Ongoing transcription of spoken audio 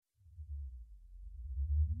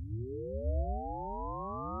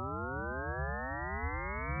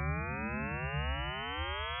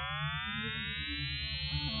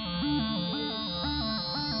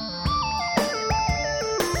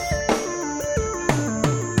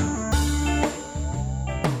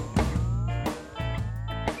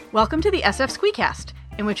Welcome to the SF Squeecast,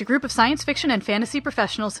 in which a group of science fiction and fantasy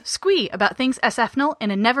professionals squee about things SFnal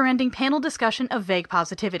in a never-ending panel discussion of vague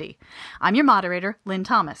positivity. I'm your moderator, Lynne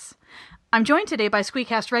Thomas. I'm joined today by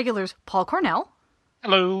Squeecast regulars Paul Cornell.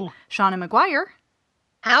 Hello. Seanan McGuire.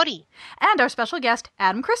 Howdy. And our special guest,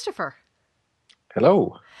 Adam Christopher.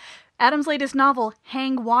 Hello. Adam's latest novel,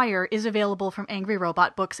 Hang Wire, is available from Angry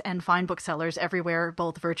Robot Books and fine booksellers everywhere,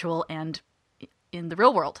 both virtual and in the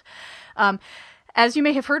real world. As you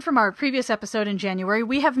may have heard from our previous episode in January,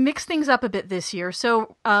 we have mixed things up a bit this year,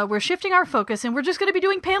 so we're shifting our focus, and we're just going to be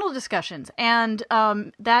doing panel discussions, and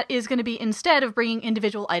that is going to be instead of bringing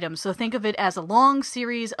individual items. So think of it as a long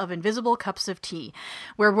series of invisible cups of tea,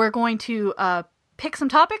 where we're going to pick some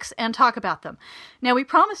topics and talk about them. Now, we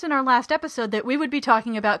promised in our last episode that we would be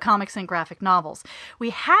talking about comics and graphic novels. We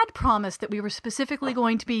had promised that we were specifically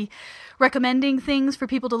going to be recommending things for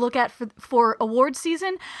people to look at for awards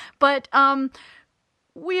season, but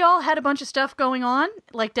we all had a bunch of stuff going on,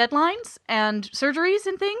 like deadlines and surgeries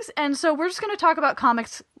and things, and so we're just going to talk about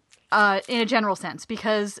comics in a general sense,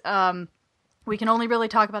 because we can only really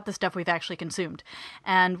talk about the stuff we've actually consumed.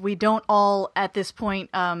 And we don't all, at this point,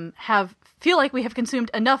 feel like we have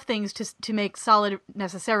consumed enough things to make solid,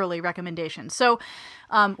 necessarily, recommendations. So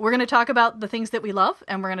we're going to talk about the things that we love,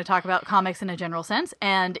 and we're going to talk about comics in a general sense.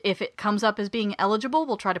 And if it comes up as being eligible,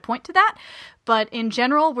 we'll try to point to that. But in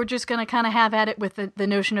general, we're just going to kind of have at it with the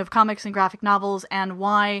notion of comics and graphic novels and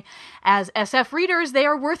why, as SF readers, they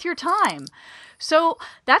are worth your time. So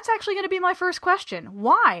that's actually going to be my first question.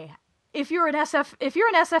 Why? If you're an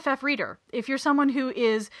SFF reader, if you're someone who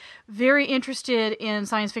is very interested in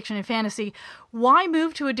science fiction and fantasy, why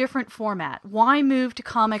move to a different format? Why move to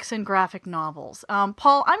comics and graphic novels?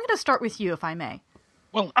 Paul, I'm going to start with you, if I may.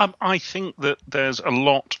 Well, I think that there's a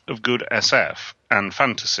lot of good SF and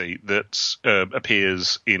fantasy that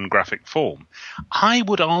appears in graphic form. I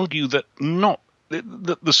would argue that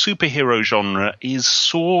the superhero genre is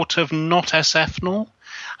sort of not SFnal.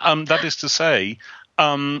 That is to say,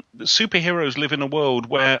 superheroes live in a world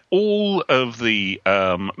where all of the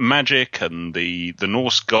magic and the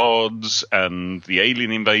Norse gods and the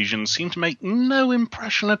alien invasion seem to make no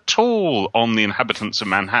impression at all on the inhabitants of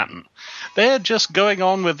Manhattan. They're just going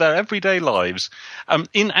on with their everyday lives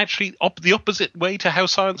in actually the opposite way to how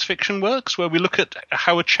science fiction works, where we look at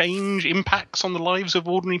how a change impacts on the lives of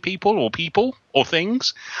ordinary people or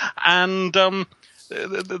things. And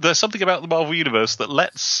there's something about the Marvel Universe that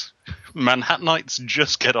lets Manhattanites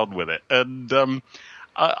just get on with it, and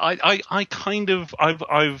I've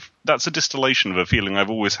that's a distillation of a feeling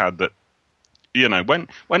I've always had that, you know, when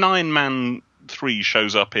Iron Man 3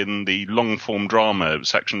 shows up in the long form drama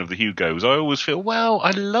section of the Hugos, I always feel, well,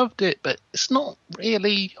 I loved it, but it's not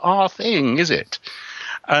really our thing, is it?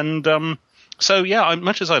 And so yeah,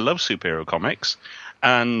 much as I love superhero comics,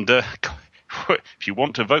 and if you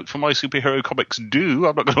want to vote for my superhero comics, do.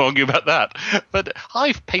 I'm not going to argue about that. But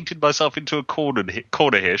I've painted myself into a corner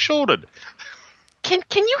here. Jordan. Can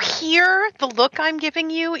you hear the look I'm giving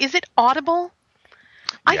you? Is it audible?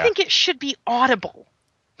 Yeah. I think it should be audible.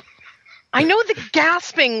 I know the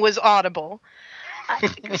gasping was audible.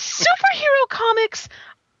 Superhero comics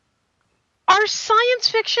are science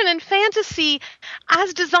fiction and fantasy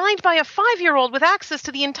as designed by a 5-year-old with access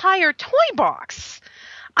to the entire toy box.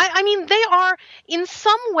 I mean, they are, in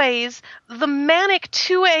some ways, the manic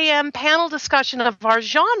 2 a.m. panel discussion of our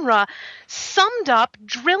genre, summed up,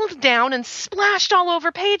 drilled down, and splashed all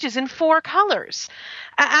over pages in 4 colors.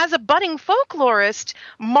 As a budding folklorist,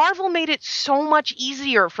 Marvel made it so much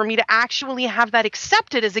easier for me to actually have that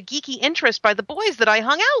accepted as a geeky interest by the boys that I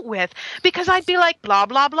hung out with, because I'd be like, blah,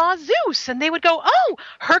 blah, blah, Zeus, and they would go, oh,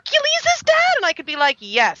 Hercules is dead, and I could be like,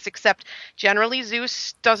 yes, except generally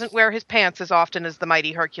Zeus doesn't wear his pants as often as the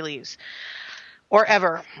mighty Hercules, or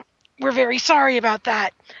ever. We're very sorry about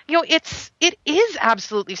that. You know, it is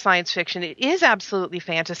absolutely science fiction. It is absolutely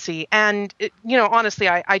fantasy. And, honestly,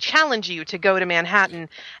 I challenge you to go to Manhattan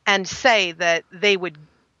and say that they would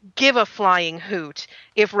give a flying hoot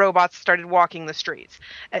if robots started walking the streets.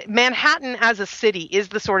 Manhattan as a city is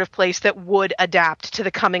the sort of place that would adapt to the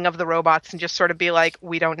coming of the robots and just sort of be like,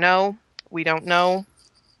 we don't know. We cannot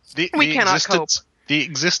cope. The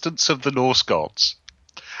existence of the Norse gods.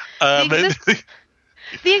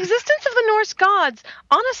 The existence of the Norse gods,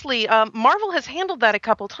 honestly, Marvel has handled that a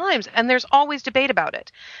couple times, and there's always debate about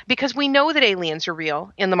it. Because we know that aliens are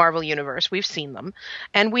real in the Marvel Universe. We've seen them.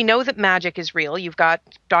 And we know that magic is real. You've got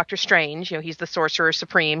Doctor Strange. He's the Sorcerer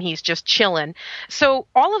Supreme. He's just chilling. So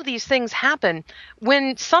all of these things happen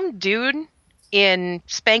when some dude in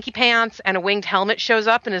spanky pants and a winged helmet shows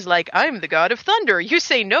up and is like, I'm the god of thunder. You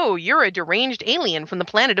say, no, you're a deranged alien from the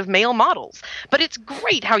planet of male models. But it's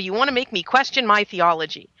great how you want to make me question my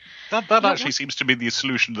theology. That actually seems to be the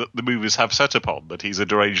solution that the movies have set upon, that he's a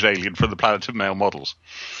deranged alien from the planet of male models.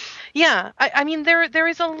 Yeah, I mean, there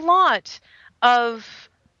is a lot of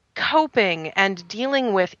coping and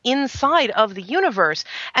dealing with inside of the universe.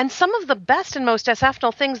 And some of the best and most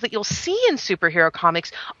SF things that you'll see in superhero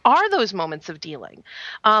comics are those moments of dealing.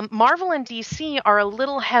 Marvel and DC are a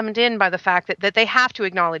little hemmed in by the fact that they have to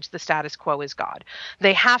acknowledge the status quo is God.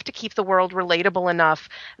 They have to keep the world relatable enough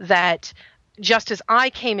that just as I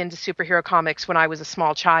came into superhero comics when I was a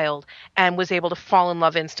small child and was able to fall in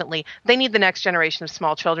love instantly, they need the next generation of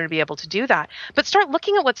small children to be able to do that. But start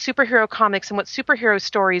looking at what superhero comics and what superhero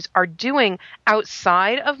stories are doing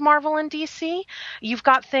outside of Marvel and DC. You've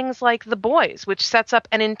got things like The Boys, which sets up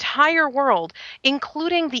an entire world,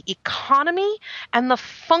 including the economy and the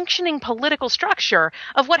functioning political structure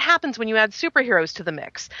of what happens when you add superheroes to the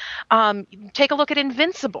mix. Take a look at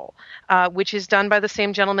Invincible, which is done by the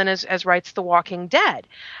same gentleman as writes The Walking Dead.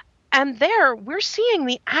 And there, we're seeing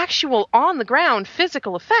the actual on-the-ground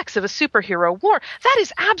physical effects of a superhero war. That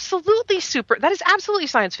is absolutely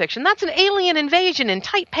science fiction. That's an alien invasion in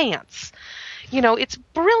tight pants. It's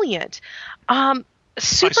brilliant.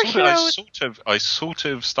 Superheroes. I sort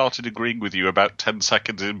of started agreeing with you about 10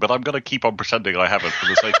 seconds in, but I'm going to keep on pretending I haven't for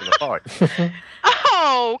the sake of the fight.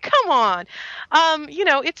 Oh, come on.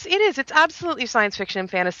 It's absolutely science fiction and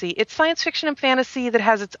fantasy. It's science fiction and fantasy that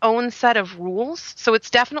has its own set of rules. So it's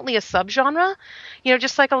definitely a subgenre.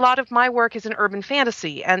 Just like a lot of my work is in urban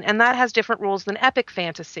fantasy, and that has different rules than epic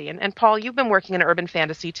fantasy. And Paul, you've been working in urban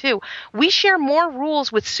fantasy too. We share more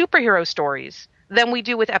rules with superhero stories than we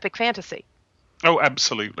do with epic fantasy. Oh,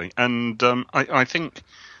 absolutely. And I think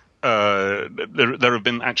there have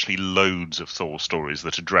been actually loads of Thor stories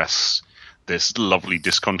that address this lovely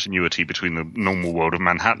discontinuity between the normal world of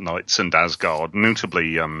Manhattanites and Asgard,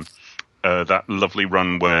 notably that lovely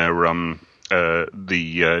run where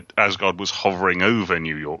the Asgard was hovering over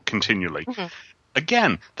New York continually. Mm-hmm.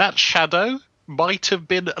 Again, that shadow might have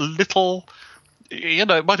been a little...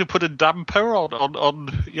 it might have put a damper on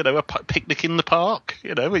a picnic in the park.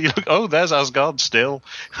 Where you look, oh, there's Asgard still,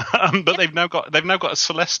 but they've now got a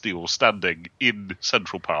Celestial standing in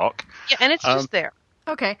Central Park. Yeah, and it's just there.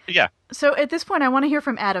 Okay. Yeah. So at this point, I want to hear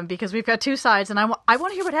from Adam because we've got two sides, and I want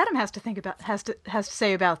to hear what Adam has to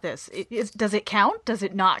say about this. Does it count? Does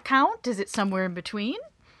it not count? Is it somewhere in between?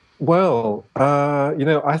 Well,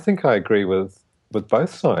 I think I agree with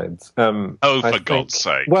both sides. For God's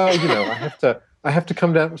sake! Well, I have to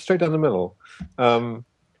come straight down the middle.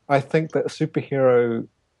 I think that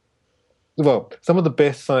some of the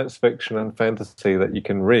best science fiction and fantasy that you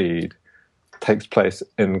can read takes place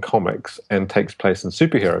in comics and takes place in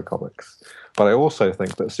superhero comics. But I also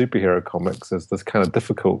think that superhero comics is this kind of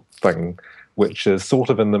difficult thing, which is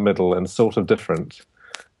sort of in the middle and sort of different.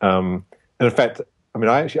 And in fact, I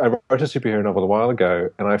wrote a superhero novel a while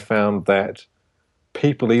ago, and I found that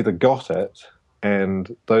people either got it,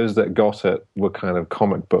 and those that got it were kind of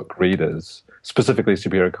comic book readers, specifically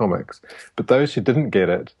superhero comics. But those who didn't get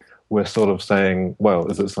it were sort of saying, well,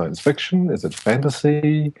 is it science fiction? Is it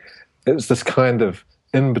fantasy? It's this kind of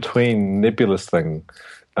in-between nebulous thing.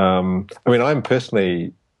 I'm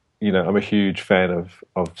personally, I'm a huge fan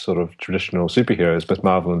of sort of traditional superheroes, both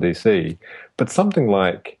Marvel and DC. But something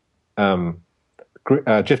like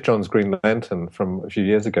Jeff Johns' Green Lantern from a few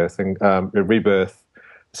years ago, Rebirth,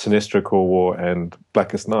 Sinestro Corps War, and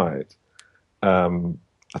Blackest Night. I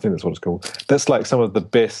think that's what it's called. That's like some of the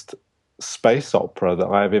best space opera that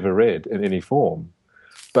I've ever read in any form.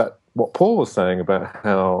 But what Paul was saying about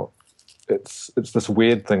how it's this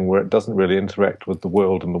weird thing where it doesn't really interact with the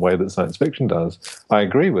world in the way that science fiction does, I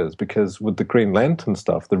agree with, because with the Green Lantern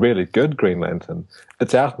stuff, the really good Green Lantern,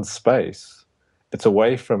 it's out in space. It's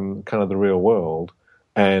away from kind of the real world.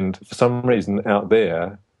 And for some reason out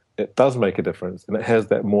there, it does make a difference, and it has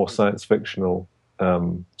that more science fictional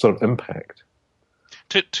sort of impact.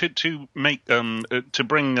 To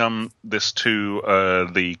bring this to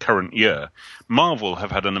the current year, Marvel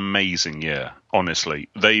have had an amazing year. Honestly,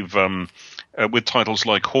 they've with titles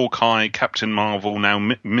like Hawkeye, Captain Marvel,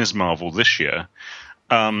 now Ms. Marvel this year.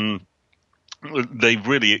 They've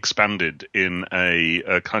really expanded in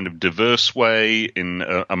a kind of diverse way, in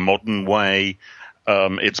a modern way.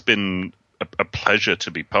 It's been a pleasure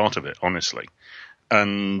to be part of it, honestly.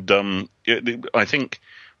 And I think,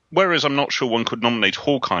 whereas I'm not sure one could nominate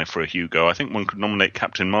Hawkeye for a Hugo, I think one could nominate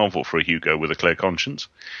Captain Marvel for a Hugo with a clear conscience.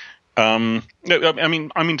 I mean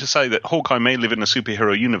to say that Hawkeye may live in a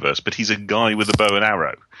superhero universe, but he's a guy with a bow and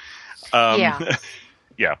arrow. Yeah.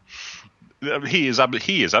 Yeah. He is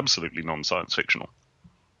absolutely non-science fictional.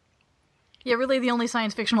 Yeah, really the only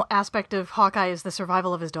science fictional aspect of Hawkeye is the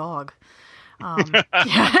survival of his dog.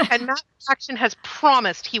 Yeah. And Matt Fraction has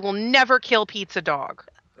promised he will never kill Pizza Dog.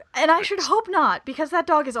 And I should hope not, because that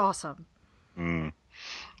dog is awesome.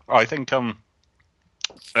 I think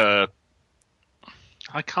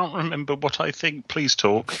I can't remember what I think. Please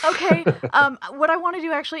talk. Okay. What I want to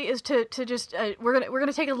do actually is to just we're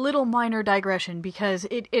gonna take a little minor digression, because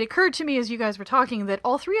it occurred to me as you guys were talking that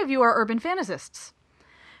all three of you are urban fantasists.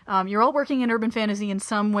 You're all working in urban fantasy in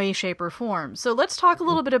some way, shape, or form. So let's talk a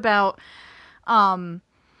little bit about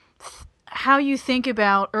how you think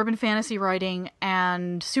about urban fantasy writing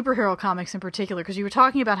and superhero comics in particular, because you were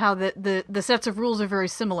talking about how the sets of rules are very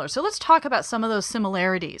similar. So let's talk about some of those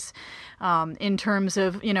similarities in terms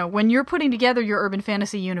of, when you're putting together your urban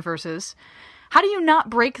fantasy universes, how do you not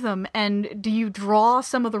break them? And do you draw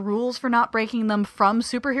some of the rules for not breaking them from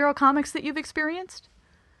superhero comics that you've experienced?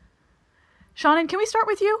 Seanan, can we start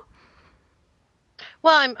with you?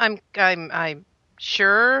 Well, I'm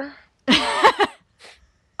sure.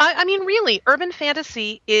 I mean, really, urban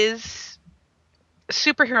fantasy is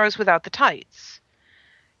superheroes without the tights.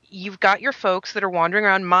 You've got your folks that are wandering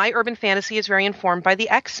around. My urban fantasy is very informed by the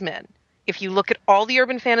X-Men. If you look at all the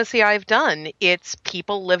urban fantasy I've done, it's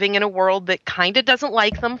people living in a world that kind of doesn't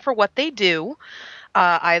like them for what they do,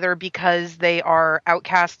 either because they are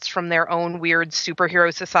outcasts from their own weird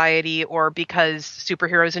superhero society or because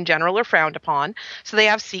superheroes in general are frowned upon. So they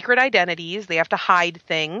have secret identities. They have to hide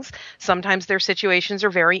things. Sometimes their situations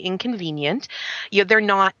are very inconvenient. They're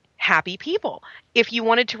not happy people. If you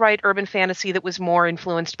wanted to write urban fantasy that was more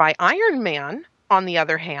influenced by Iron Man, on the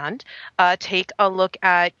other hand, take a look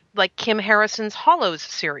at like Kim Harrison's Hollows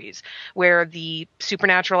series, where the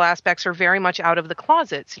supernatural aspects are very much out of the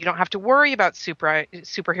closet. So you don't have to worry about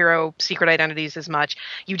superhero secret identities as much.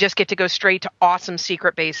 You just get to go straight to awesome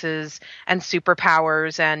secret bases and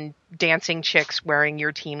superpowers and dancing chicks wearing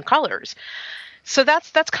your team colors. So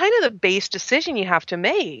that's kind of the base decision you have to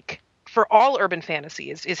make for all urban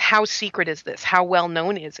fantasy is how secret is this? How well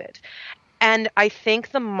known is it? And I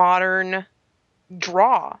think the modern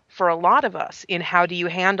draw for a lot of us in how do you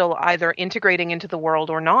handle either integrating into the world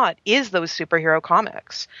or not is those superhero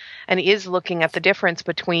comics, and is looking at the difference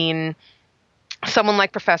between someone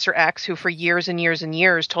like Professor X, who for years and years and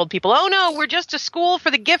years told people, oh no, we're just a school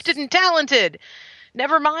for the gifted and talented.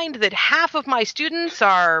 Never mind that half of my students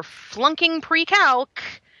are flunking pre-calc.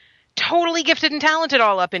 Totally gifted and talented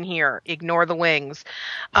all up in here. Ignore the wings.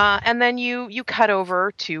 And then you cut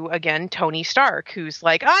over to, again, Tony Stark, who's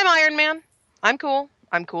like, I'm Iron Man. I'm cool.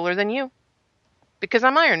 I'm cooler than you because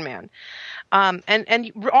I'm Iron Man.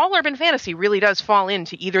 And all urban fantasy really does fall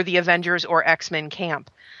into either the Avengers or X-Men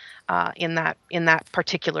camp in that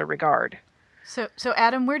particular regard. So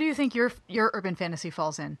Adam, where do you think your urban fantasy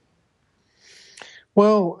falls in?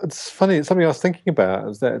 Well, it's funny. It's something I was thinking about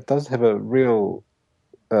is that it does have a real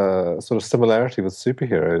sort of similarity with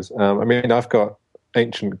superheroes. I mean, I've got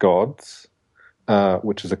Ancient Gods,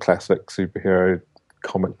 which is a classic superhero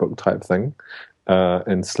comic book type thing,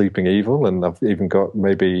 and Sleeping Evil, and I've even got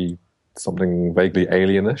maybe something vaguely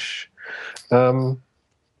alienish. So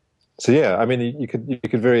yeah, I mean, you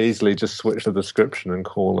could very easily just switch the description and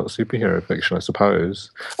call it superhero fiction, I suppose.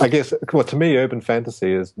 I guess, well, to me, urban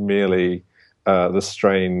fantasy is merely the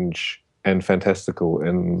strange and fantastical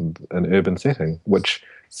in an urban setting, which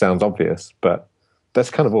sounds obvious, but that's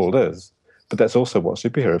kind of all it is. But that's also what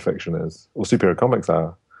superhero fiction is, or superhero comics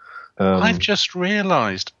are. I've just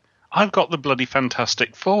realised I've got the bloody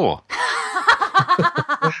Fantastic Four.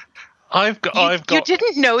 I've got. You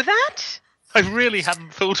didn't know that? I really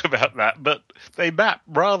hadn't thought about that, but they map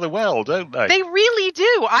rather well, don't they? They really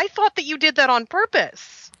do. I thought that you did that on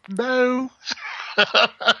purpose. No.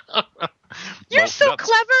 You're so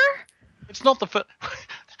clever. It's not the first.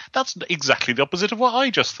 That's exactly the opposite of what I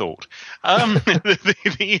just thought. That's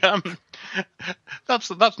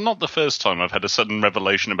not the first time I've had a sudden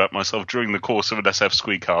revelation about myself during the course of an SF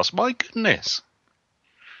Squeecast. My goodness.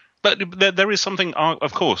 But there is something,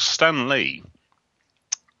 of course, Stan Lee,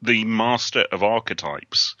 the master of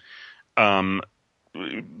archetypes,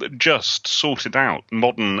 just sorted out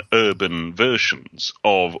modern urban versions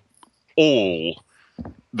of all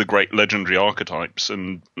the great legendary archetypes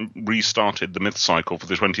and restarted the myth cycle for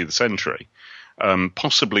the 20th century.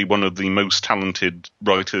 Possibly one of the most talented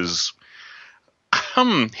writers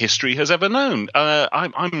history has ever known.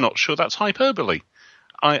 I'm not sure that's hyperbole.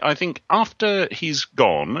 I think after he's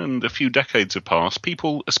gone and a few decades have passed,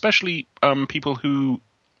 people, especially people who,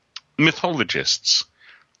 mythologists,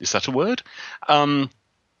 is that a word?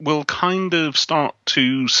 will kind of start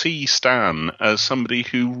to see Stan as somebody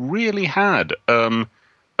who really had a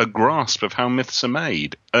grasp of how myths are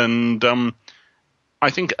made. And I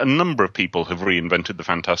think a number of people have reinvented the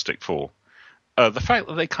Fantastic Four. The fact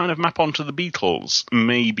that they kind of map onto the Beatles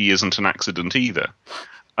maybe isn't an accident either.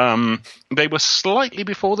 They were slightly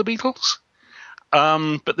before the Beatles,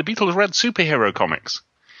 but the Beatles read superhero comics.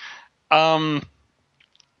 And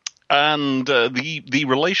the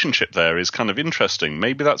relationship there is kind of interesting.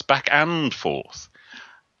 Maybe that's back and forth.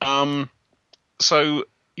 So,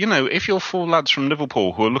 if you're four lads from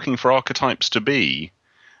Liverpool who are looking for archetypes to be,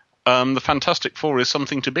 the Fantastic Four is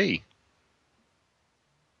something to be.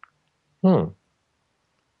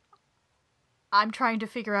 I'm trying to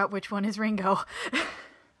figure out which one is Ringo.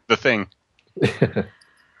 The Thing. Okay,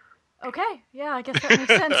 yeah, I guess that makes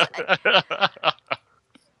sense.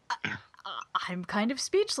 I'm kind of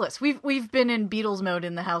speechless. We've been in Beatles mode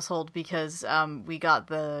in the household because we got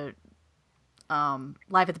the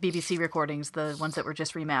live at the BBC recordings, the ones that were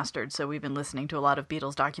just remastered. So we've been listening to a lot of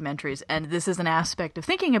Beatles documentaries, and this is an aspect of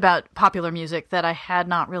thinking about popular music that I had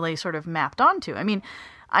not really sort of mapped onto. I mean,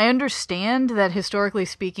 I understand that historically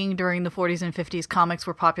speaking, during the 40s and 50s, comics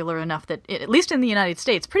were popular enough that, at least in the United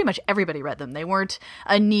States, pretty much everybody read them. They weren't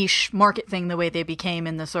a niche market thing the way they became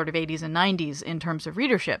in the sort of 80s and 90s in terms of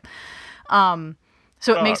readership. So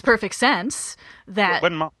it makes perfect sense that,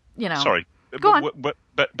 Sorry. Go on. But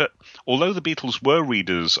although the Beatles were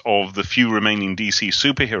readers of the few remaining DC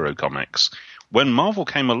superhero comics, when Marvel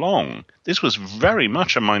came along, this was very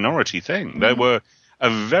much a minority thing. Mm-hmm. There were a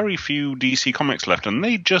very few DC comics left, and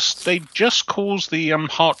they just caused the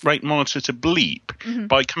heart rate monitor to bleep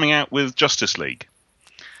by coming out with Justice League.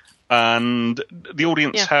 And the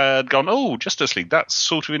audience had gone, oh, Justice League, that's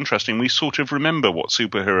sort of interesting. We sort of remember what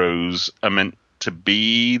superheroes are meant to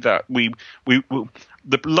be. That we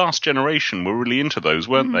the last generation were really into those,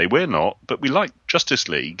 weren't they? We're not, but we liked Justice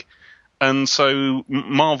League. And so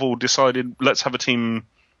Marvel decided, let's have a team.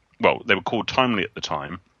 Well, they were called Timely at the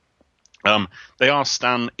time. They asked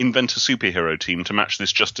Stan, invent a superhero team to match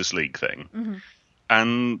this Justice League thing. Mm-hmm.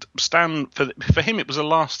 And Stan, for him, it was a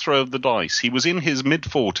last throw of the dice. He was in his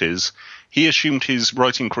mid-40s. He assumed his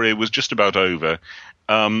writing career was just about over.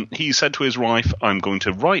 He said to his wife, I'm going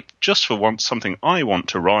to write just for once something I want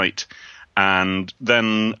to write, and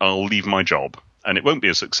then I'll leave my job. And it won't be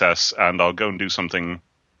a success, and I'll go and do something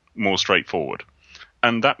more straightforward.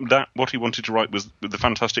 And that what he wanted to write was the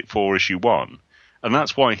Fantastic Four issue 1. And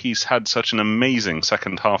that's why he's had such an amazing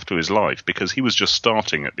second half to his life, because he was just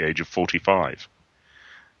starting at the age of 45.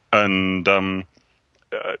 And,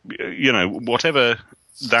 whatever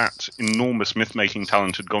that enormous myth-making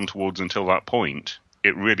talent had gone towards until that point,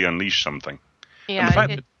 it really unleashed something.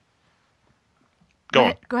 Yeah. Go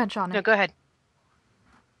on. Go ahead, Sean. No, go ahead.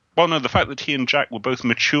 Well, no, the fact that he and Jack were both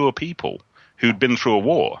mature people who'd been through a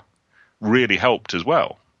war really helped as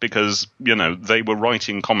well, because, they were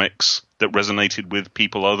writing comics that resonated with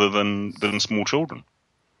people other than small children.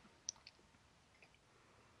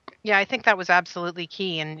 Yeah, I think that was absolutely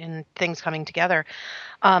key in things coming together.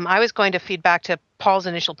 I was going to feed back to Paul's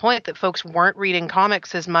initial point that folks weren't reading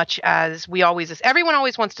comics as much as everyone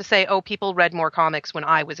always wants to say, oh, people read more comics when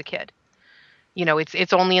I was a kid.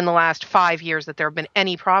 It's only in the last 5 years that there have been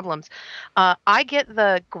any problems. I get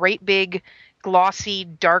the great big glossy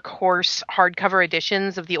Dark Horse hardcover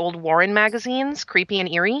editions of the old Warren magazines, Creepy and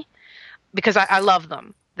Eerie, because I love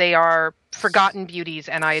them. They are forgotten beauties,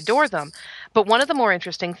 and I adore them. But one of the more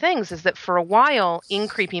interesting things is that for a while in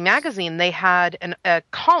Creepy Magazine, they had a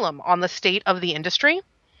column on the state of the industry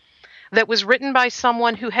that was written by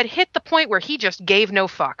someone who had hit the point where he just gave no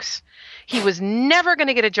fucks. He was never going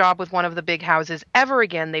to get a job with one of the big houses ever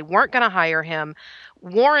again. They weren't going to hire him.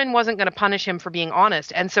 Warren wasn't going to punish him for being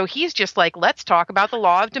honest. And so he's just like, let's talk about the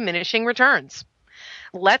law of diminishing returns.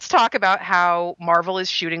 Let's talk about how Marvel is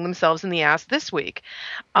shooting themselves in the ass this week.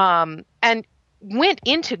 And went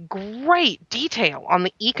into great detail on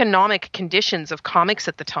the economic conditions of comics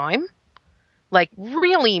at the time. Like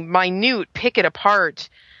really minute, pick it apart.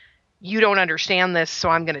 You don't understand this, so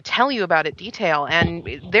I'm going to tell you about it detail. And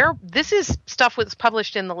this is stuff was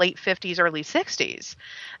published in the late 50s, early 60s.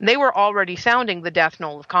 They were already sounding the death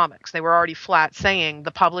knell of comics. They were already flat saying the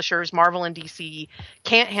publishers, Marvel and DC,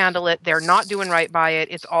 can't handle it. They're not doing right by it.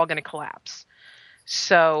 It's all going to collapse.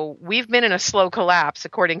 So we've been in a slow collapse,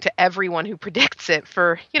 according to everyone who predicts it,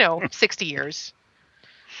 for, 60 years.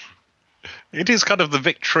 It is kind of the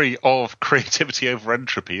victory of creativity over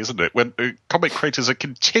entropy, isn't it? When comic creators are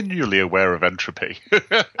continually aware of entropy.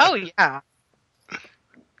 Oh, yeah.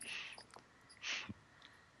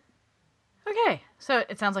 Okay, So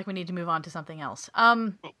it sounds like we need to move on to something else.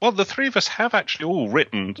 Well, the three of us have actually all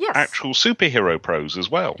written Yes. actual superhero prose as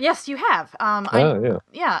well. Yes, you have.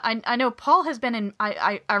 I know Paul has been in.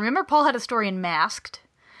 I remember Paul had a story in Masked,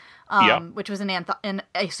 which was a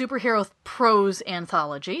superhero prose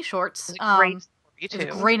anthology, shorts. It's a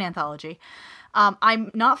great anthology. I'm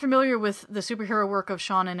not familiar with the superhero work of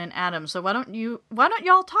Seanan and Adam, so why don't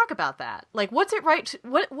y'all talk about that? Like, what's it right?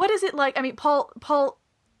 What is it like? I mean, Paul,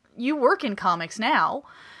 you work in comics now,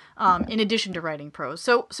 in addition to writing prose.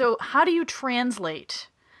 So how do you translate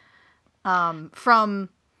from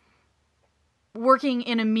working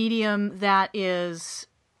in a medium that is,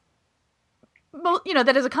 well,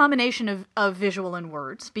 that is a combination of visual and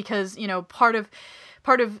words? Because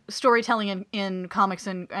part of storytelling in comics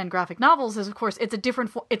and graphic novels is, of course, it's a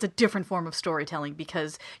different form of storytelling,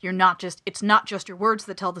 because it's not just your words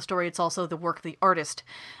that tell the story, it's also the work of the artist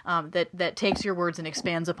that takes your words and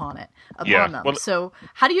expands upon them. Well, so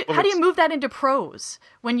how do you move that into prose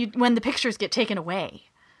when the pictures get taken away?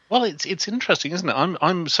 Well, it's interesting, isn't it?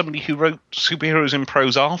 I'm somebody who wrote superheroes in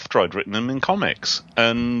prose after I'd written them in comics,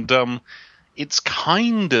 and it's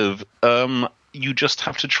kind of you just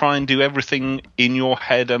have to try and do everything in your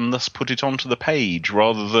head and thus put it onto the page,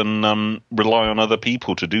 rather than rely on other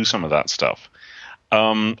people to do some of that stuff.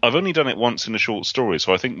 I've only done it once in a short story,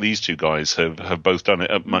 so I think these two guys have both done it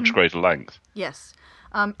at much greater length. Yes.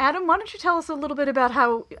 Adam, why don't you tell us a little bit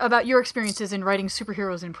about your experiences in writing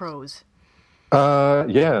superheroes in prose?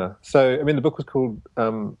 Yeah. So, I mean, the book was called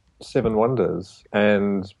Seven Wonders,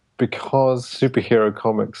 and because superhero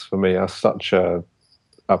comics for me are such a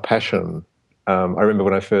passion, I remember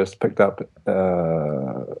when I first picked up,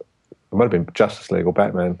 it might have been Justice League or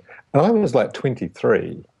Batman, and I was like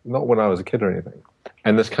 23, not when I was a kid or anything.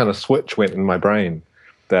 And this kind of switch went in my brain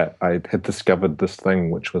that I had discovered this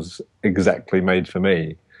thing which was exactly made for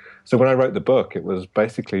me. So when I wrote the book, it was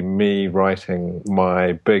basically me writing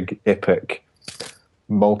my big, epic,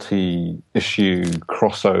 multi-issue,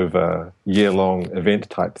 crossover, year-long event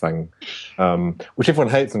type thing, which everyone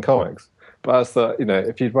hates in comics. But I thought,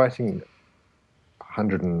 if you're writing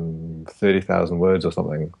 130,000 words or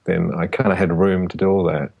something, then I kind of had room to do all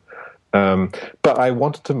that. But I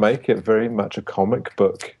wanted to make it very much a comic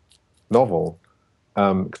book novel,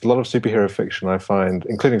 because a lot of superhero fiction I find,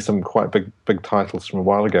 including some quite big titles from a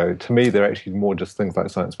while ago, to me they're actually more just things like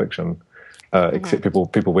science fiction, except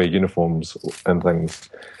people wear uniforms and things,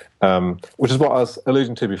 which is what I was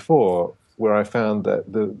alluding to before, where I found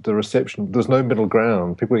that the reception, there's no middle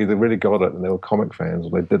ground. People either really got it and they were comic fans, or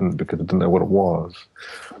they didn't because they didn't know what it was.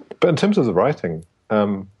 But in terms of the writing,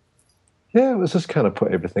 it was just kind of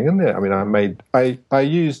put everything in there. I mean, I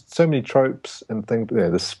used so many tropes and things. The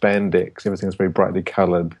spandex, everything's very brightly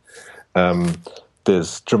coloured.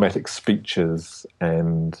 There's dramatic speeches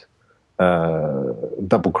and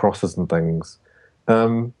double crosses and things.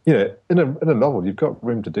 In a novel, you've got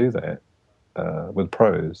room to do that with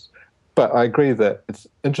prose. But I agree that it's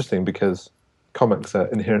interesting because comics are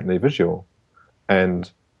inherently visual,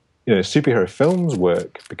 and superhero films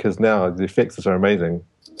work because now the effects are amazing.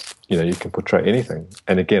 You can portray anything,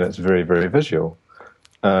 and again, it's very, very visual.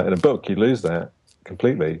 In a book, you lose that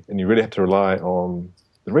completely, and you really have to rely on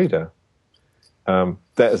the reader.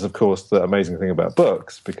 That is, of course, the amazing thing about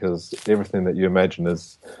books, because everything that you imagine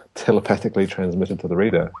is telepathically transmitted to the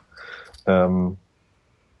reader.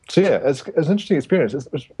 So yeah, it's an interesting experience.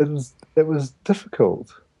 It was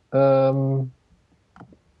difficult. I don't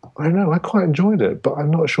know. I quite enjoyed it, but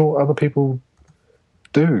I'm not sure other people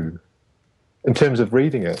do. In terms of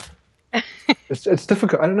reading it, it's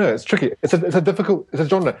difficult. I don't know. It's tricky. It's a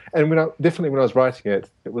genre. And when I was writing it,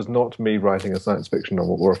 it was not me writing a science fiction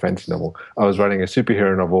novel or a fantasy novel. I was writing a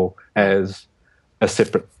superhero novel as a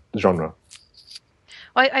separate genre.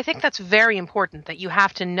 Well, I think that's very important, that you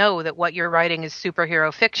have to know that what you're writing is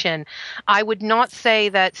superhero fiction. I would not say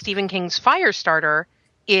that Stephen King's Firestarter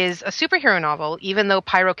is a superhero novel, even though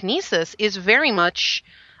pyrokinesis is very much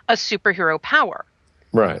a superhero power.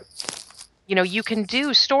 Right. You can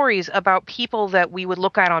do stories about people that we would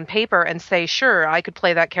look at on paper and say, sure, I could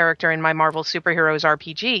play that character in my Marvel Superheroes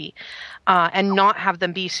RPG, and not have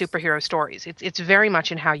them be superhero stories. It's very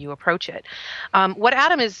much in how you approach it. What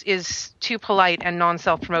Adam is too polite and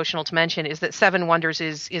non-self-promotional to mention is that Seven Wonders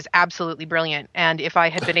is absolutely brilliant. And if I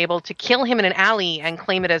had been able to kill him in an alley and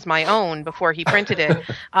claim it as my own before he printed it,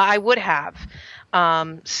 I would have.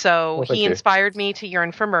 So he inspired me to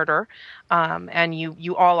yearn for murder. And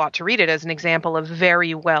you all ought to read it as an example of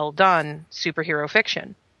very well done superhero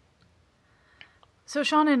fiction. So,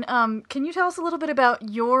 Seanan, can you tell us a little bit about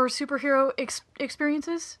your superhero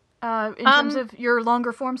experiences in terms of your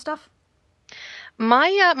longer form stuff? My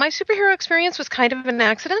superhero experience was kind of an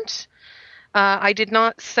accident. I did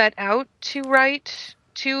not set out to write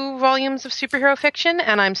 2 volumes of superhero fiction,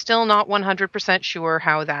 and I'm still not 100% sure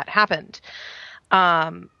how that happened.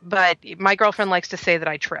 But my girlfriend likes to say that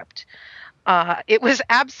I tripped. It was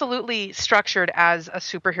absolutely structured as a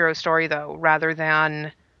superhero story, though, rather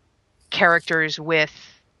than characters with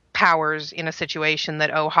powers in a situation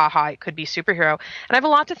that, oh, haha, it could be superhero. And I have a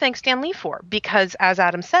lot to thank Stan Lee for, because as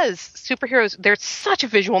Adam says, superheroes, they're such a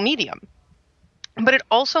visual medium. But it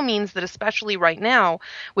also means that, especially right now,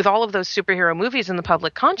 with all of those superhero movies in the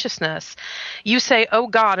public consciousness, you say, oh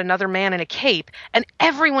God, another man in a cape, and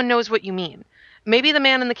everyone knows what you mean. Maybe the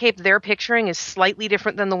man in the cape they're picturing is slightly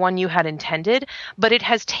different than the one you had intended, but it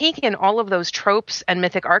has taken all of those tropes and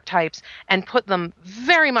mythic archetypes and put them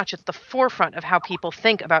very much at the forefront of how people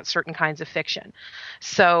think about certain kinds of fiction.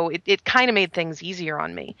 So it kind of made things easier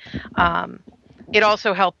on me. It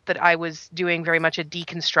also helped that I was doing very much a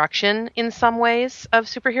deconstruction in some ways of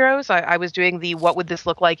superheroes. I was doing the what would this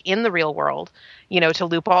look like in the real world, to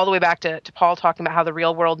loop all the way back to Paul talking about how the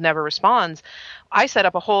real world never responds. I set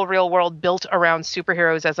up a whole real world built around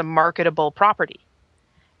superheroes as a marketable property,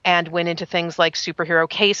 and went into things like superhero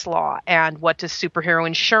case law and what does superhero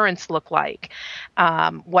insurance look like?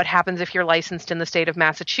 What happens if you're licensed in the state of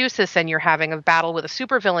Massachusetts and you're having a battle with a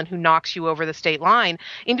supervillain who knocks you over the state line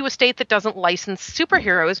into a state that doesn't license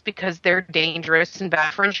superheroes because they're dangerous and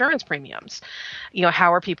bad for insurance premiums?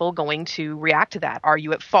 How are people going to react to that? Are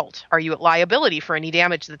you at fault? Are you at liability for any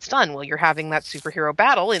damage that's done? Well, you're having that superhero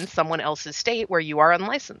battle in someone else's state where you are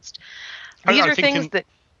unlicensed. These are things that...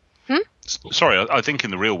 Sorry, I think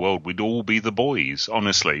in the real world we'd all be the boys,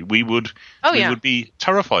 honestly. We would be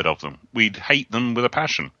terrified of them. We'd hate them with a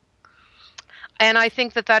passion. And I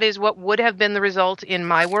think that is what would have been the result in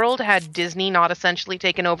my world had Disney not essentially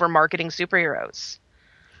taken over marketing superheroes.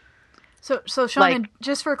 So Seanan,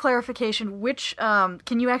 just for clarification, which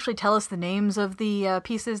can you actually tell us the names of the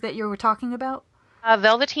pieces that you were talking about?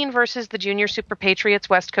 Velveteen versus the Junior Super Patriots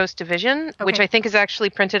West Coast Division, which I think is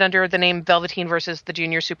actually printed under the name Velveteen versus the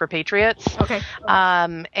Junior Super Patriots. Okay.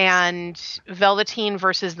 And Velveteen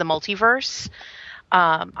versus the Multiverse.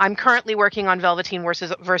 I'm currently working on Velveteen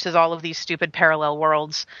versus all of these stupid parallel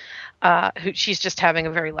worlds. She's just having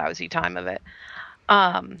a very lousy time of it.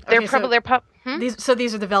 These are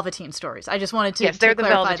the Velveteen stories. I just wanted to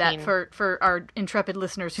clarify that for our intrepid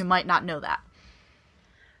listeners who might not know that.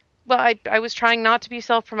 Well, I was trying not to be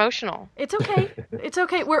self-promotional. It's okay. It's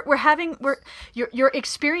okay. Your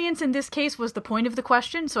experience in this case was the point of the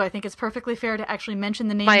question, so I think it's perfectly fair to actually mention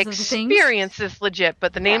the names of the things. My experience is legit,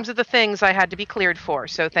 but the names of the things I had to be cleared for,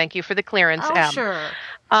 so thank you for the clearance, Em. Sure.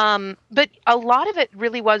 But a lot of it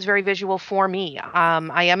really was very visual for me.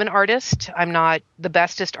 I am an artist. I'm not the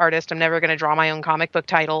bestest artist. I'm never going to draw my own comic book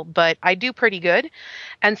title, but I do pretty good.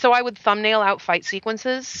 And so I would thumbnail out fight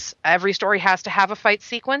sequences. Every story has to have a fight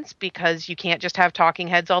sequence because you can't just have talking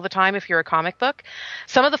heads all the time if you're a comic book.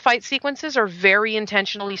 Some of the fight sequences are very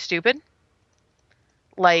intentionally stupid.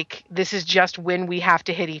 Like, this is just when we have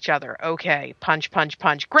to hit each other. Okay, punch, punch,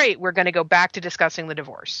 punch. Great, we're going to go back to discussing the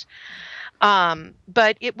divorce.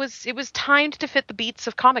 But it was timed to fit the beats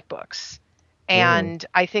of comic books. And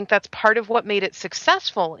I think that's part of what made it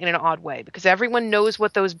successful in an odd way, because everyone knows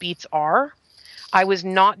what those beats are. I was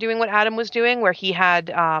not doing what Adam was doing, where he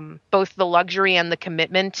had both the luxury and the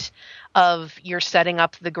commitment of you're setting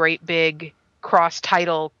up the great big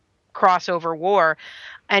cross-title crossover war,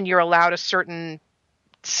 and you're allowed a certain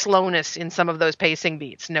slowness in some of those pacing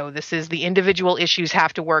beats. No, this is the individual issues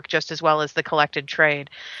have to work just as well as the collected trade.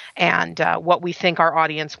 And what we think our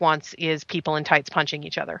audience wants is people in tights punching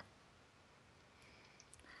each other.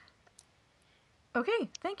 Okay,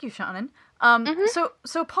 thank you, Seanan.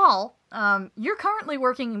 So Paul, you're currently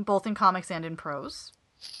working both in comics and in prose.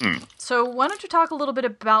 So why don't you talk a little bit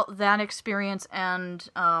about that experience and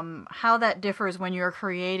how that differs when you're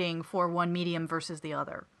creating for one medium versus the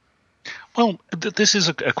other? Well, this is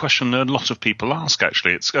a question that a lot of people ask,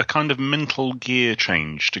 actually. It's a kind of mental gear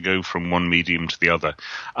change to go from one medium to the other.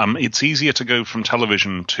 It's easier to go from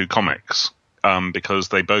television to comics because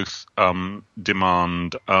they both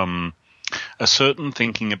demand a certain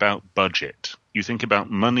thinking about budget. You think about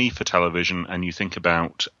money for television and you think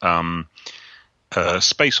about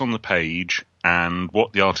space on the page and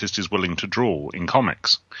what the artist is willing to draw in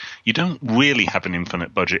comics. You don't really have an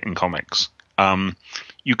infinite budget in comics.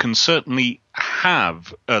 You can certainly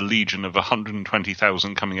have a legion of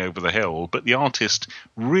 120,000 coming over the hill, but the artist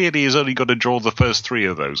really has only got to draw the first 3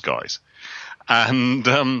 of those guys. And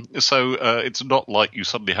so it's not like you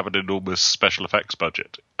suddenly have an enormous special effects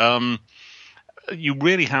budget. You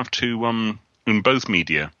really have to, in both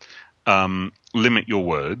media, limit your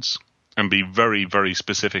words and be very, very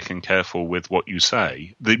specific and careful with what you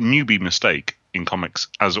say. The newbie mistake in comics,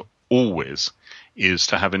 as always, is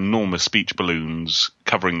to have enormous speech balloons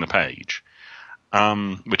covering the page,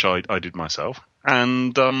 which I did myself.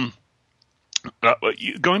 And going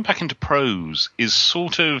back into prose is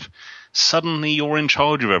sort of suddenly you're in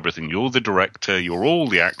charge of everything. You're the director, you're all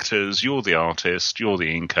the actors, you're the artist, you're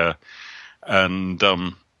the inker, and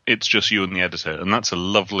it's just you and the editor. And that's a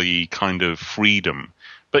lovely kind of freedom.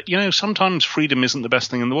 But, sometimes freedom isn't the best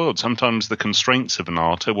thing in the world. Sometimes the constraints of an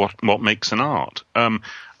art are what makes an art.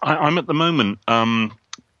 I'm at the moment,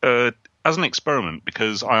 as an experiment,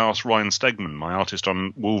 because I asked Ryan Stegman, my artist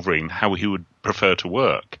on Wolverine, how he would prefer to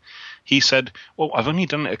work. He said, well, I've only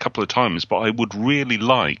done it a couple of times, but I would really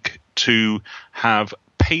like to have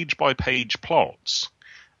page-by-page plots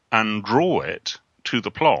and draw it to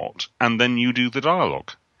the plot, and then you do the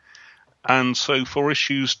dialogue. And so for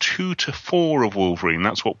issues 2 to 4 of Wolverine,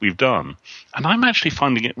 that's what we've done. And I'm actually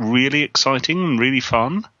finding it really exciting and really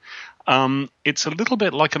fun. It's a little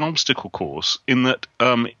bit like an obstacle course in that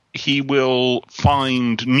he will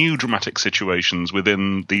find new dramatic situations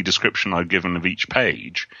within the description I've given of each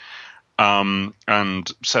page,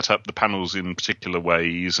 and set up the panels in particular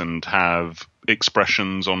ways and have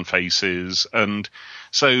expressions on faces. And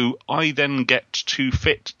so I then get to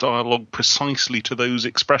fit dialogue precisely to those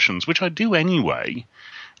expressions, which I do anyway,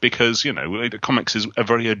 because, comics is a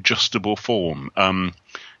very adjustable form.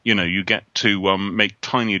 You get to make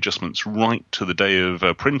tiny adjustments right to the day of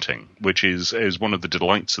printing, which is one of the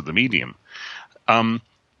delights of the medium.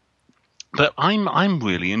 But I'm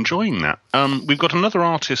really enjoying that. We've got another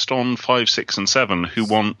artist on 5, 6, and 7 who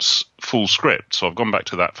wants full script, so I've gone back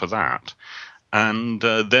to that for that. And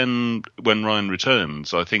then when Ryan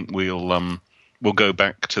returns, I think we'll go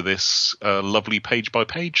back to this lovely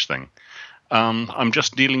page-by-page thing. I'm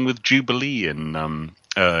just dealing with Jubilee in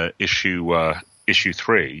issue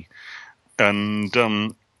 3,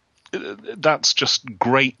 and that's just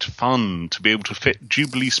great fun to be able to fit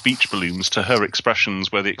Jubilee speech balloons to her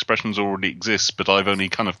expressions where the expressions already exist, but I've only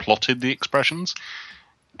kind of plotted the expressions.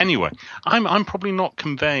 Anyway, I'm probably not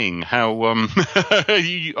conveying how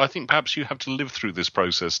I think perhaps you have to live through this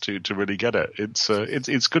process to really get it.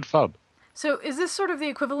 It's good fun. So is this sort of the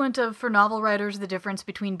equivalent of, for novel writers, the difference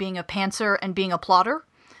between being a pantser and being a plotter?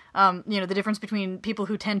 The difference between people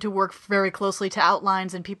who tend to work very closely to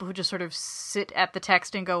outlines and people who just sort of sit at the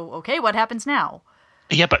text and go, okay, what happens now?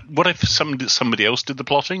 Yeah, but what if somebody else did the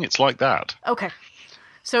plotting? It's like that. Okay.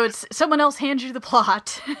 So it's someone else hands you the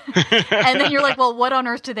plot, and then you're like, well, what on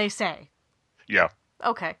earth do they say? Yeah.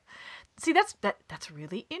 Okay. See, that's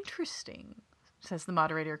really interesting, says the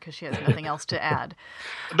moderator, because she has nothing else to add.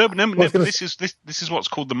 No, this is what's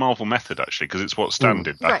called the Marvel method, actually, because it's what's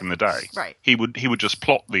standard back in the day. Right. He would just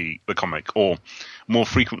plot the comic, or more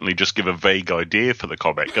frequently just give a vague idea for the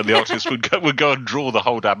comic, and the artist would go and draw the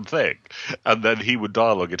whole damn thing, and then he would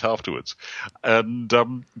dialogue it afterwards. And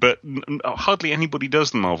but hardly anybody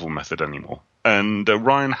does the Marvel method anymore. And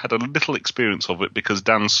Ryan had a little experience of it because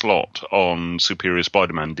Dan Slott on Superior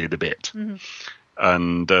Spider-Man did a bit. Mm-hmm.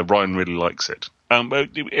 And Ryan really likes it. And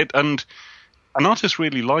an artist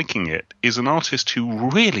really liking it is an artist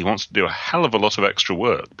who really wants to do a hell of a lot of extra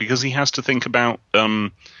work, because he has to think about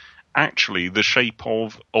actually the shape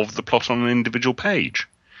of the plot on an individual page,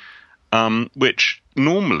 which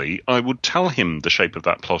normally I would tell him the shape of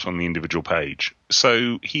that plot on the individual page.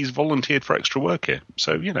 So he's volunteered for extra work here.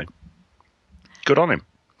 So, good on him.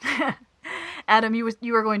 Adam, you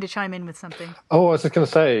were going to chime in with something. Oh, I was just going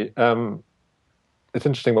to say, it's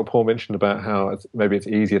interesting what Paul mentioned about how maybe it's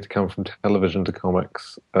easier to come from television to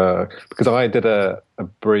comics, because I did a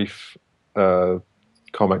brief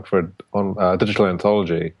comic on digital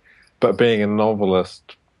anthology, but being a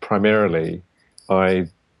novelist primarily, I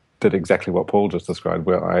did exactly what Paul just described,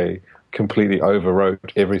 where I completely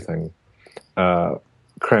overwrote everything,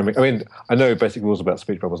 cramming. I mean, I know basic rules about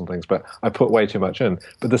speech bubbles and things, but I put way too much in.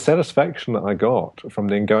 But the satisfaction that I got from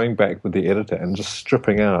then going back with the editor and just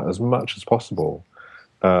stripping out as much as possible,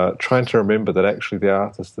 trying to remember that actually the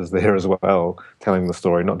artist is there as well, telling the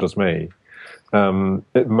story, not just me.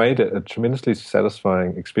 It made it a tremendously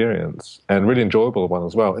satisfying experience and really enjoyable one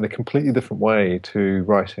as well, in a completely different way to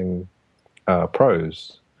writing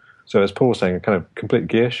prose. So as Paul was saying, a kind of complete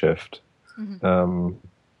gear shift,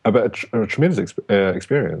 about a tremendous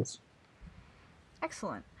experience.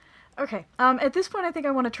 Excellent. Okay. At this point, I think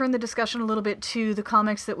I want to turn the discussion a little bit to the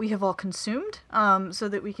comics that we have all consumed, so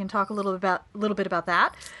that we can talk a little bit about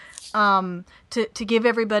that. To give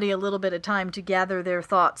everybody a little bit of time to gather their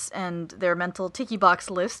thoughts and their mental tiki box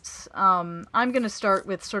lists. I'm going to start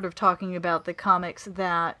with sort of talking about the comics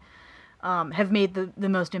that have made the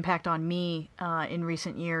most impact on me in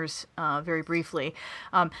recent years, very briefly.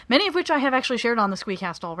 Many of which I have actually shared on the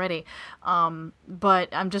Squeecast already. But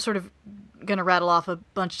I'm just sort of going to rattle off a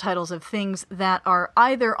bunch of titles of things that are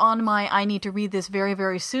either on my I need to read this very,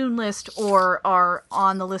 very soon list or are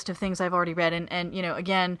on the list of things I've already read. And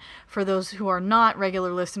again, for those who are not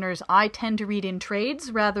regular listeners, I tend to read in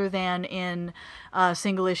trades rather than in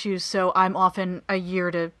single issues, so I'm often a year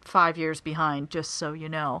to 5 years behind, just so you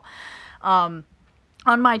know. On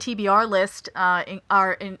my TBR list, I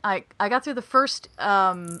got through the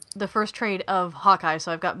first trade of Hawkeye,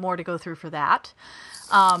 so I've got more to go through for that.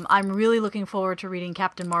 I'm really looking forward to reading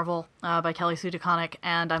Captain Marvel by Kelly Sue DeConnick,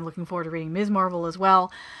 and I'm looking forward to reading Ms. Marvel as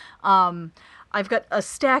well. I've got a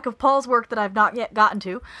stack of Paul's work that I've not yet gotten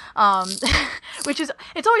to, which is,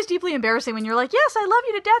 it's always deeply embarrassing when you're like, yes, I love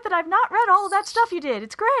you to death, and I've not read all of that stuff you did.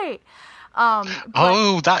 It's great.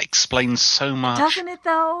 That explains so much. Doesn't it,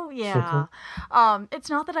 though? Yeah. It's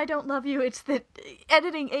not that I don't love you, it's that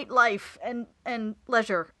editing ate life and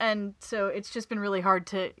leisure, and so it's just been really hard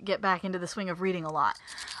to get back into the swing of reading a lot.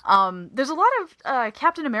 There's a lot of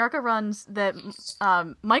Captain America runs that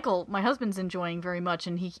Michael, my husband's, enjoying very much,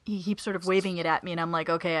 and he keeps sort of waving it at me, and I'm like,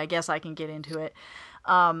 okay, I guess I can get into it.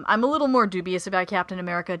 I'm a little more dubious about Captain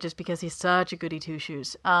America just because he's such a goody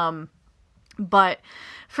two-shoes. But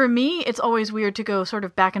for me, it's always weird to go sort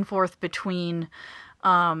of back and forth between,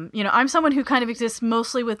 I'm someone who kind of exists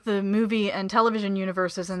mostly with the movie and television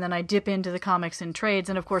universes, and then I dip into the comics and trades,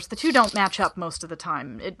 and of course the two don't match up most of the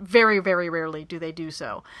time. Very, very rarely do they do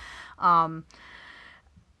so.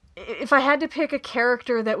 If I had to pick a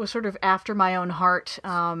character that was sort of after my own heart,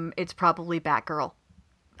 it's probably Batgirl.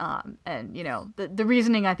 And the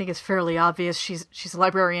reasoning I think is fairly obvious. She's a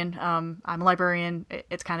librarian. I'm a librarian.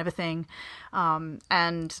 It's kind of a thing.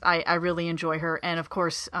 And I really enjoy her. And of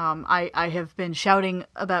course, I have been shouting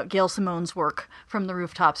about Gail Simone's work from the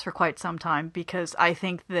rooftops for quite some time, because I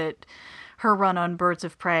think that her run on Birds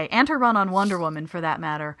of Prey, and her run on Wonder Woman for that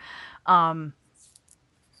matter,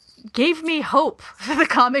 gave me hope for the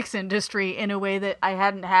comics industry in a way that I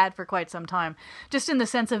hadn't had for quite some time. Just in the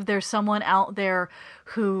sense of there's someone out there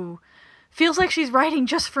who feels like she's writing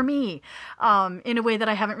just for me, in a way that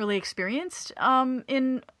I haven't really experienced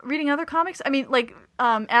in reading other comics. I mean, like,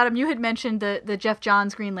 Adam, you had mentioned the Jeff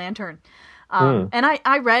Johns Green Lantern. And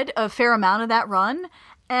I read a fair amount of that run,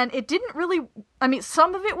 and it didn't really, I mean,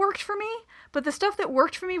 some of it worked for me, but the stuff that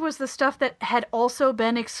worked for me was the stuff that had also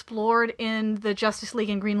been explored in the Justice League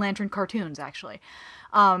and Green Lantern cartoons, actually.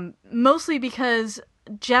 Mostly because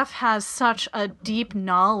Jeff has such a deep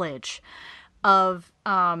knowledge of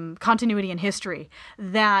continuity and history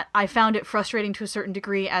that I found it frustrating to a certain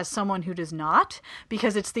degree as someone who does not,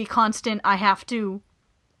 because it's the constant, I have to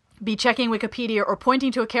be checking Wikipedia or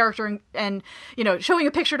pointing to a character and showing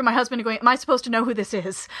a picture to my husband and going, am I supposed to know who this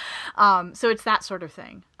is? So it's that sort of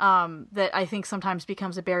thing that I think sometimes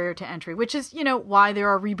becomes a barrier to entry, which is, why there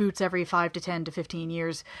are reboots every 5 to 10 to 15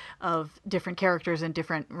 years of different characters and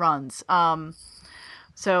different runs.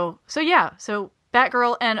 So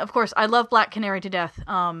Batgirl, and of course I love Black Canary to death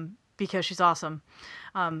because she's awesome.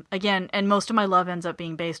 Again, and most of my love ends up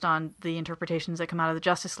being based on the interpretations that come out of the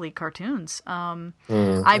Justice League cartoons.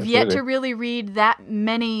 I've yet to really read that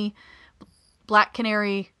many Black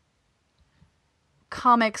Canary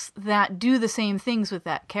comics that do the same things with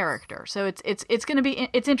that character. So it's going to be,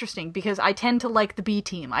 it's interesting because I tend to like the B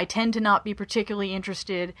team. I tend to not be particularly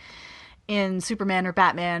interested in Superman or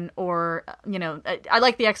Batman, or I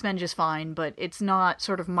like the X-Men just fine, but it's not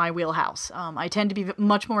sort of my wheelhouse. I tend to be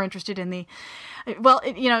much more interested in the,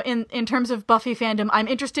 in terms of Buffy fandom, I'm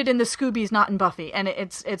interested in the Scoobies, not in Buffy, and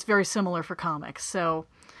it's very similar for comics. So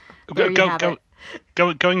there you have it.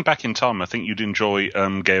 Going back in time, I think you'd enjoy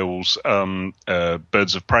Gail's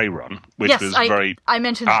Birds of Prey run, which was very. I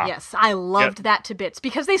mentioned that. Yes, I loved that to bits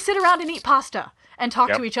because they sit around and eat pasta and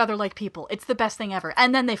talk to each other like people. It's the best thing ever,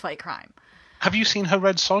 and then they fight crime. Have you seen her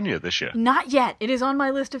Red Sonja this year? Not yet. It is on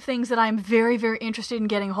my list of things that I'm very, very interested in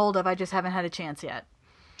getting hold of. I just haven't had a chance yet.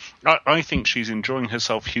 I think she's enjoying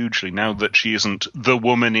herself hugely now that she isn't the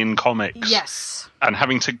woman in comics. Yes. And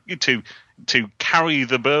having to carry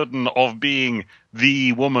the burden of being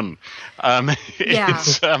the woman.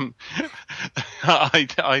 It's I'm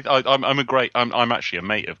actually a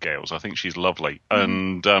mate of Gail's. I think she's lovely,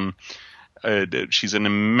 and she's an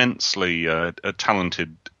immensely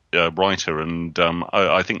talented writer, and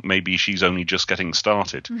I think maybe she's only just getting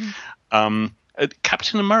started.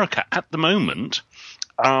 Captain America at the moment,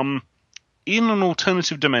 in an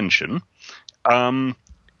alternative dimension,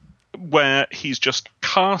 where he's just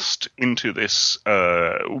cast into this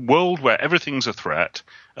world where everything's a threat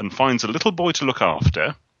and finds a little boy to look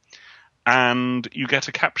after, and you get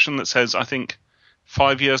a caption that says, I think,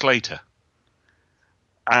 5 years later.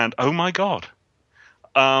 And oh my God.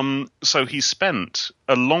 So he spent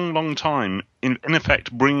a long, long time, in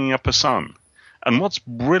effect, bringing up a son. And what's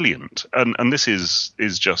brilliant, and this is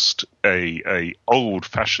just a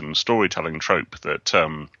old-fashioned storytelling trope that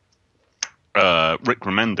Rick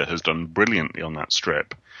Remender has done brilliantly on that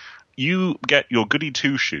strip. You get your goody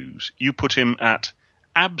two-shoes, you put him at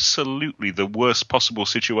absolutely the worst possible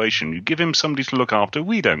situation. You give him somebody to look after,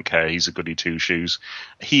 we don't care, he's a goody two-shoes.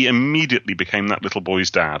 He immediately became that little boy's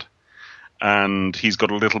dad. And he's got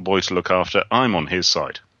a little boy to look after. I'm on his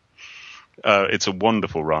side. It's a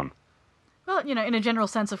wonderful run. Well, in a general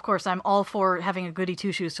sense, of course, I'm all for having a goody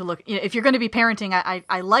two-shoes to look. If you're going to be parenting,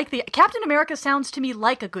 I like the Captain America sounds to me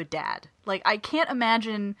like a good dad. Like, I can't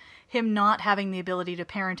imagine him not having the ability to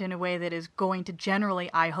parent in a way that is going to generally,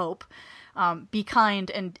 I hope, be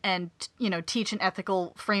kind and teach an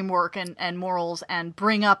ethical framework and morals and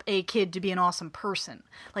bring up a kid to be an awesome person.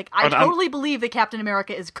 Like, I totally believe that Captain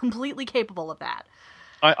America is completely capable of that.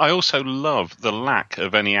 I also love the lack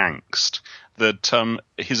of any angst. That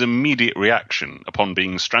his immediate reaction upon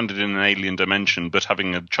being stranded in an alien dimension but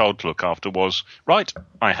having a child to look after was, right,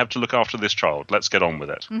 I have to look after this child. Let's get on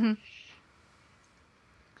with it. Mm-hmm.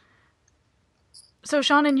 So,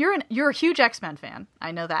 Seanan, you're a huge X-Men fan.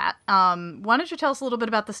 I know that. Why don't you tell us a little bit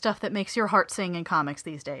about the stuff that makes your heart sing in comics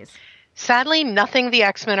these days? Sadly, nothing the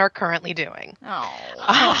X-Men are currently doing.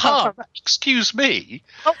 Oh. Excuse me?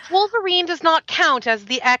 But Wolverine does not count as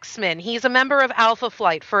the X-Men. He's a member of Alpha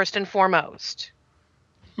Flight, first and foremost.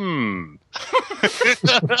 Wolverine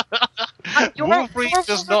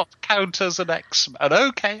does not count as an X-Men.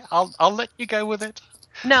 Okay, I'll let you go with it.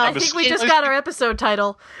 No, I think we just got our episode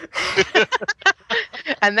title.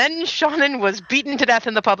 And then Seanan was beaten to death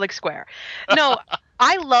in the public square. No,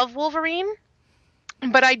 I love Wolverine.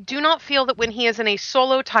 But I do not feel that when he is in a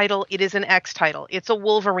solo title, it is an X title. It's a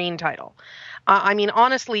Wolverine title. I mean,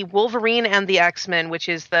 honestly, Wolverine and the X-Men, which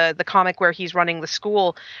is the comic where he's running the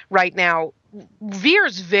school right now,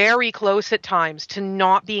 veers very close at times to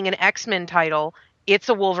not being an X-Men title. It's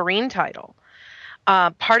a Wolverine title.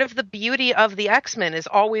 Part of the beauty of the X-Men has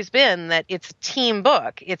always been that it's a team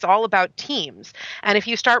book. It's all about teams. And if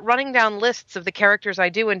you start running down lists of the characters I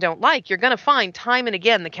do and don't like, you're going to find time and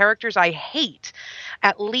again the characters I hate,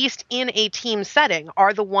 at least in a team setting,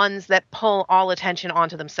 are the ones that pull all attention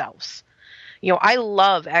onto themselves. I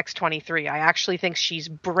love X-23. I actually think she's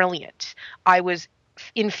brilliant. I was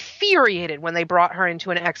infuriated when they brought her into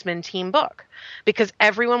an X-Men team book because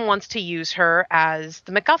everyone wants to use her as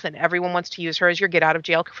the MacGuffin. Everyone wants to use her as your get out of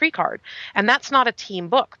jail free card. And that's not a team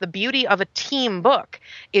book. The beauty of a team book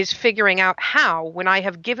is figuring out how, when I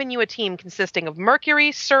have given you a team consisting of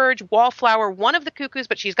Mercury, Surge, Wallflower, one of the Cuckoos,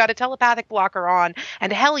 but she's got a telepathic blocker on,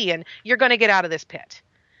 and Hellion, you're going to get out of this pit.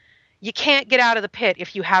 You can't get out of the pit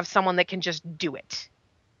if you have someone that can just do it.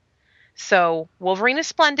 So Wolverine is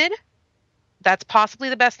splendid. That's possibly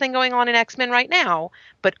the best thing going on in X-Men right now,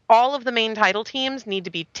 but all of the main title teams need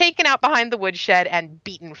to be taken out behind the woodshed and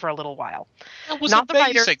beaten for a little while. That was not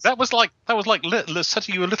amazing. The writers. That was like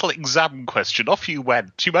setting you a little exam question. Off you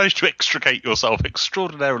went. You managed to extricate yourself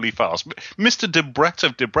extraordinarily fast. Mr. Debrett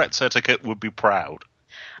of Debrett's Etiquette would be proud.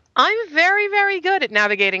 I'm very, very good at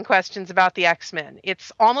navigating questions about the X-Men.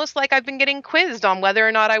 It's almost like I've been getting quizzed on whether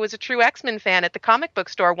or not I was a true X-Men fan at the comic book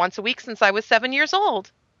store once a week since I was 7 years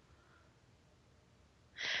old.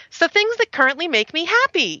 So things that currently make me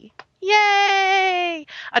happy. Yay!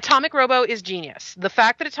 Atomic Robo is genius. The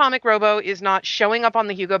fact that Atomic Robo is not showing up on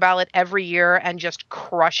the Hugo ballot every year and just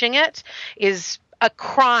crushing it is a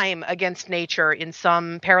crime against nature in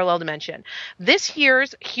some parallel dimension. This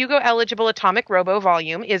year's Hugo-eligible Atomic Robo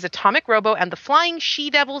volume is Atomic Robo and the Flying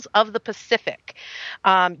She-Devils of the Pacific.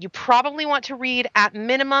 You probably want to read, at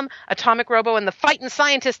minimum, Atomic Robo and the Fightin'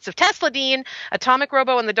 Scientists of Tesla Dean, Atomic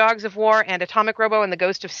Robo and the Dogs of War, and Atomic Robo and the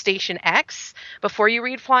Ghost of Station X. Before you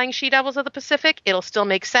read Flying She-Devils of the Pacific, it'll still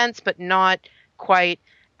make sense, but not quite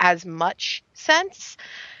as much sense.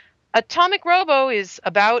 Atomic Robo is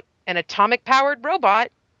about an atomic-powered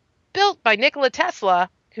robot built by Nikola Tesla,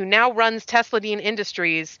 who now runs Tesla Dean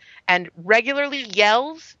Industries and regularly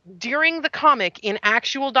yells during the comic in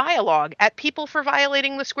actual dialogue at people for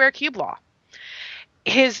violating the square cube law.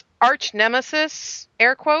 His arch nemesis,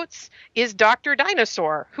 air quotes, is Dr.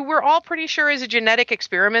 Dinosaur, who we're all pretty sure is a genetic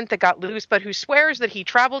experiment that got loose, but who swears that he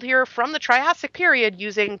traveled here from the Triassic period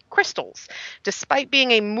using crystals, despite being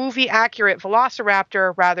a movie-accurate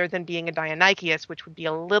velociraptor rather than being a Deinonychus, which would be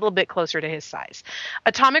a little bit closer to his size.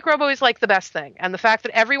 Atomic Robo is like the best thing, and the fact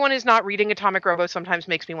that everyone is not reading Atomic Robo sometimes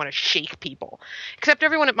makes me want to shake people. Except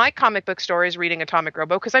everyone at my comic book store is reading Atomic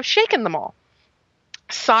Robo because I've shaken them all.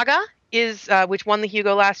 Saga is which won the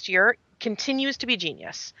Hugo last year, continues to be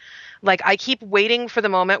genius. Like, I keep waiting for the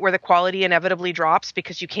moment where the quality inevitably drops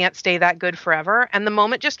because you can't stay that good forever, and the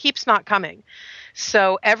moment just keeps not coming.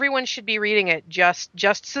 So everyone should be reading it just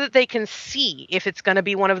so that they can see if it's going to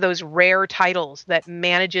be one of those rare titles that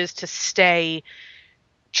manages to stay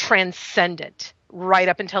transcendent right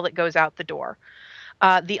up until it goes out the door.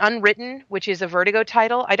 The Unwritten, which is a Vertigo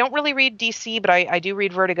title. I don't really read DC, but I do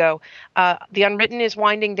read Vertigo. The Unwritten is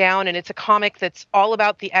winding down, and it's a comic that's all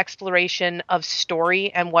about the exploration of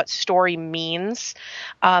story and what story means.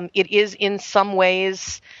 It is in some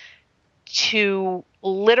ways to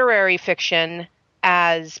literary fiction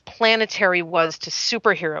as Planetary was to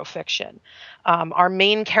superhero fiction. Our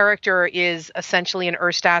main character is essentially an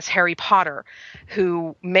Erstas Harry Potter,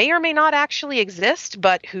 who may or may not actually exist,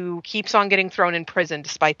 but who keeps on getting thrown in prison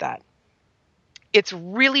despite that. It's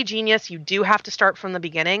really genius. You do have to start from the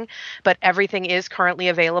beginning, but everything is currently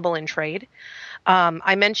available in trade.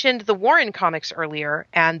 I mentioned the Warren comics earlier,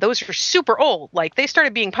 and those are super old. Like, they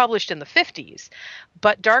started being published in the 50s,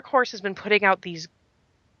 but Dark Horse has been putting out these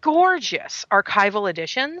gorgeous archival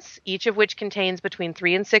editions, each of which contains between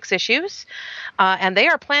 3 and 6 issues. And they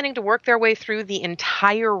are planning to work their way through the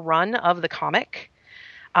entire run of the comic,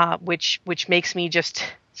 which makes me just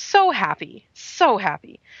so happy, so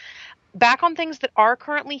happy. Back on things that are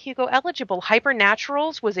currently Hugo eligible,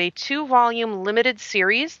 Hypernaturals was a 2-volume limited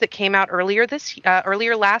series that came out earlier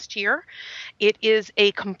last year. It is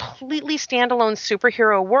a completely standalone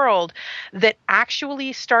superhero world that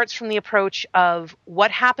actually starts from the approach of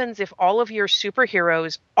what happens if all of your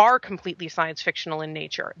superheroes are completely science fictional in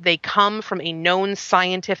nature. They come from a known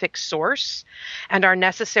scientific source and are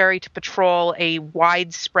necessary to patrol a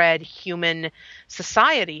widespread human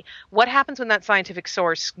society. What happens when that scientific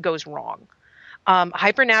source goes wrong?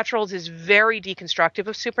 Hypernaturals is very deconstructive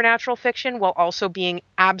of supernatural fiction while also being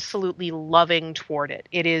absolutely loving toward it.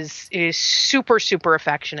 It is super, super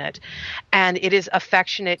affectionate, and it is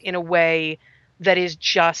affectionate in a way that is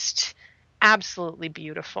just absolutely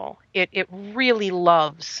beautiful. It really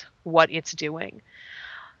loves what it's doing.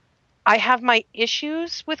 I have my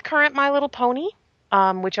issues with current My Little Pony,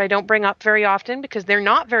 which I don't bring up very often because they're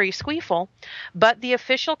not very squeeful. But the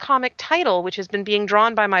official comic title, which has been being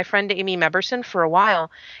drawn by my friend Amy Meberson for a while,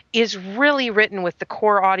 is really written with the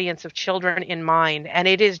core audience of children in mind. And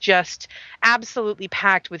it is just absolutely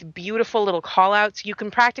packed with beautiful little call-outs. You can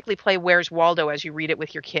practically play Where's Waldo as you read it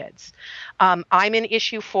with your kids. I'm in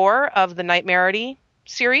issue 4 of the Nightmarity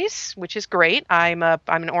series, which is great. I'm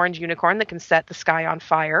an orange unicorn that can set the sky on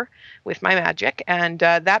fire with my magic, and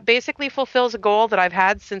that basically fulfills a goal that I've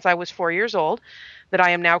had since I was 4 years old, that I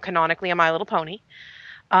am now canonically a My Little Pony.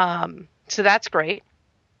 So that's great.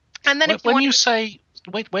 And then wait,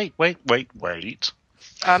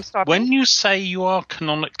 stop. When you say you are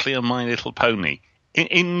canonically a My Little Pony,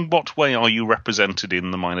 in what way are you represented in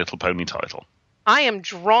the My Little Pony title? I am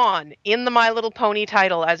drawn in the My Little Pony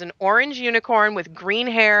title as an orange unicorn with green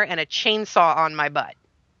hair and a chainsaw on my butt.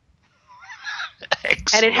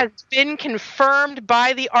 Excellent. And it has been confirmed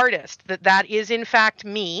by the artist that is in fact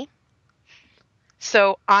me.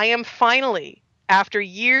 So I am finally, after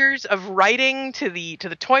years of writing to the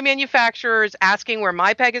toy manufacturers asking where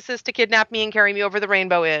my Pegasus to kidnap me and carry me over the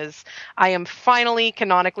rainbow is, I am finally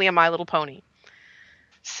canonically a My Little Pony.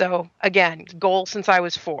 So, again, goal since I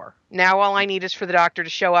was 4. Now all I need is for the doctor to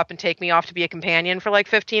show up and take me off to be a companion for like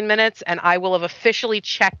 15 minutes, and I will have officially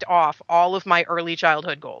checked off all of my early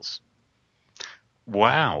childhood goals.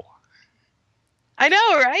 Wow. I know,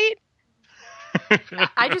 right?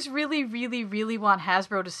 I just really, really, really want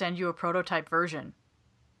Hasbro to send you a prototype version.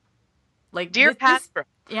 Like, Dear Hasbro.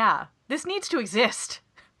 This needs to exist.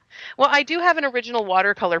 Well, I do have an original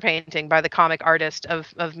watercolor painting by the comic artist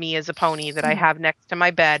of me as a pony that I have next to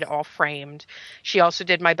my bed, all framed. She also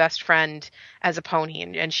did my best friend as a pony,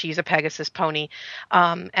 and she's a Pegasus pony.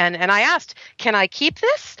 And I asked, can I keep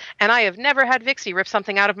this? And I have never had Vixie rip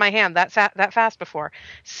something out of my hand that fast before.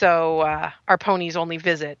 So our ponies only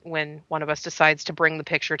visit when one of us decides to bring the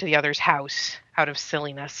picture to the other's house out of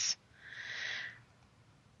silliness.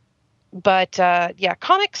 Yeah,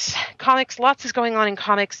 comics, lots is going on in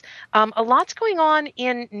comics. A lot's going on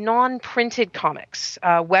in non-printed comics.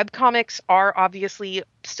 Web comics are obviously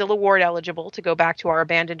still award eligible, to go back to our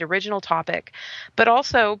abandoned original topic, but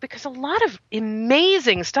also because a lot of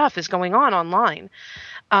amazing stuff is going on online.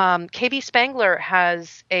 KB Spangler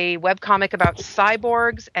has a webcomic about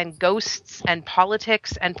cyborgs and ghosts and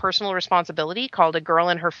politics and personal responsibility called A Girl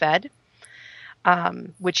and Her Fed.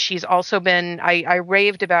 Which she's also been, I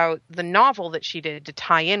raved about the novel that she did to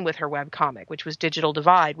tie in with her webcomic, which was Digital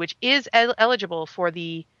Divide, which is eligible for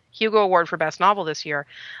the Hugo Award for Best Novel this year.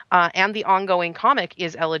 And the ongoing comic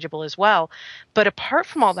is eligible as well. But apart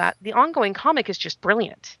from all that, the ongoing comic is just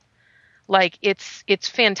brilliant. Like, it's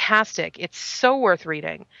fantastic. It's so worth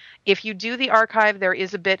reading. If you do the archive, there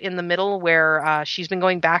is a bit in the middle where she's been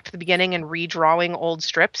going back to the beginning and redrawing old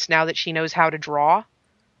strips now that she knows how to draw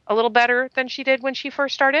a little better than she did when she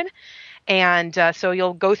first started. And so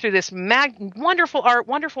you'll go through this wonderful art.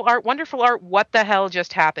 What the hell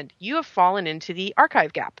just happened? You have fallen into the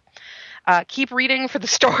archive gap. Keep reading for the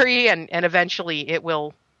story, and eventually it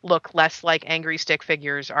will look less like angry stick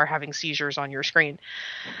figures are having seizures on your screen.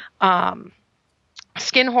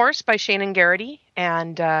 Skin Horse by Shannon Garrity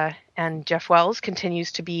and Jeff Wells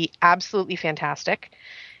continues to be absolutely fantastic.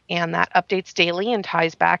 And that updates daily and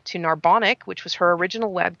ties back to Narbonic, which was her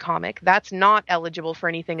original webcomic. That's not eligible for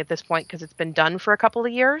anything at this point because it's been done for a couple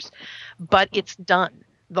of years, but it's done.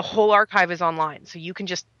 The whole archive is online, so you can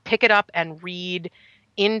just pick it up and read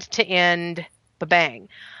end to end, bang.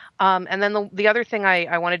 And then the other thing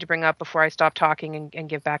I wanted to bring up before I stop talking and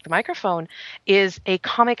give back the microphone is a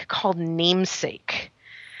comic called Namesake.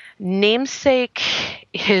 Namesake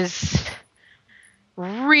is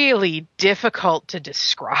really difficult to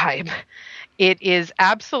describe. It is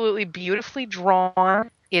absolutely beautifully drawn.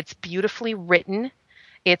 It's beautifully written.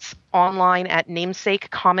 It's online at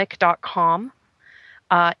namesakecomic.com.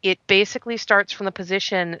 It basically starts from the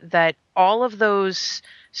position that all of those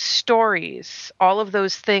stories, all of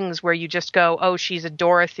those things where you just go, oh, she's a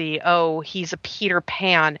Dorothy, oh, he's a Peter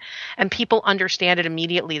Pan, and people understand it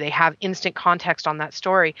immediately. They have instant context on that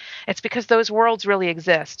story. It's because those worlds really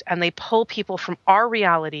exist, and they pull people from our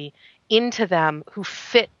reality into them who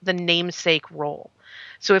fit the namesake role.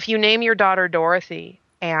 So if you name your daughter Dorothy,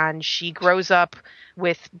 and she grows up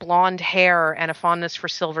with blonde hair and a fondness for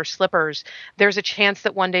silver slippers, there's a chance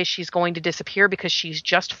that one day she's going to disappear because she's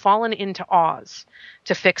just fallen into Oz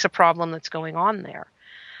to fix a problem that's going on there.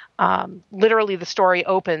 Literally, the story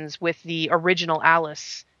opens with the original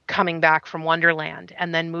Alice coming back from Wonderland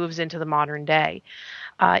and then moves into the modern day.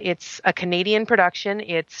 It's a Canadian production.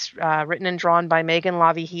 It's written and drawn by Megan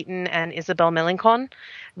Lavie-Heaton and Isabel Melancon.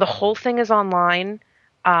 The whole thing is online.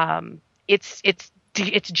 It's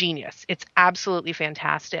genius. It's absolutely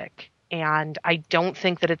fantastic. And I don't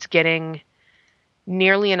think that it's getting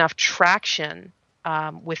nearly enough traction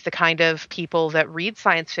with the kind of people that read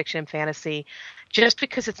science fiction and fantasy, just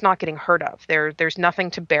because it's not getting heard of. There's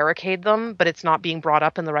nothing to barricade them, but it's not being brought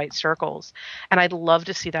up in the right circles. And I'd love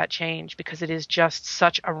to see that change, because it is just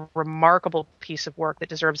such a remarkable piece of work that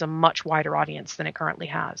deserves a much wider audience than it currently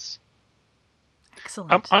has.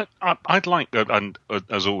 Excellent. I'd like, and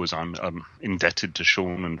as always, I'm indebted to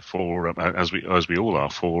Sean for, as we all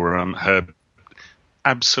are, for her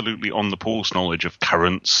absolutely on the pulse knowledge of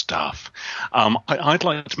current stuff. I'd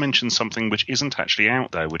like to mention something which isn't actually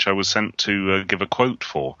out there, which I was sent to give a quote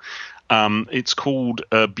for. It's called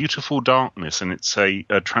Beautiful Darkness, and it's a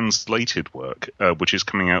translated work, which is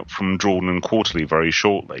coming out from Drawn and Quarterly very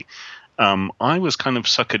shortly. I was kind of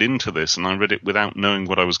suckered into this, and I read it without knowing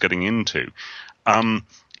what I was getting into.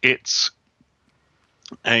 It's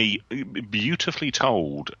a beautifully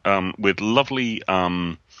told, with lovely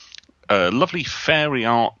fairy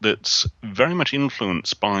art that's very much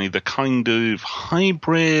influenced by the kind of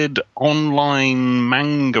hybrid online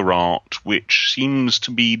manga art which seems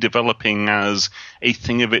to be developing as a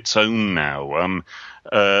thing of its own now.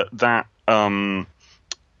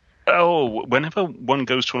 Whenever one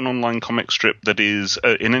goes to an online comic strip that is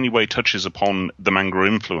in any way touches upon the manga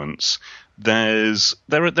influence, there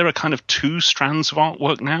are kind of two strands of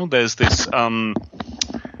artwork now. There's this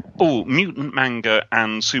mutant manga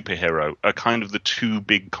and superhero are kind of the two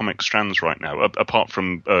big comic strands right now, apart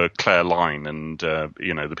from Claire Line and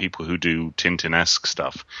the people who do Tintin-esque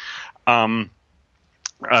stuff. And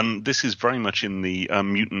this is very much in the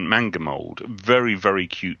mutant manga mold. Very, very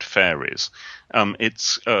cute fairies.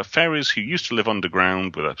 It's fairies who used to live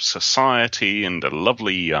underground with a society and a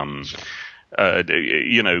lovely,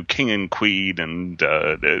 king and queen and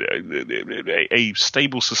a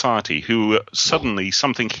stable society, who suddenly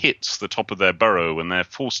something hits the top of their burrow and they're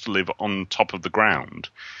forced to live on top of the ground.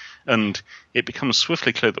 and it becomes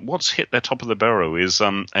swiftly clear that what's hit their top of the barrel is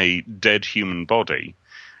a dead human body.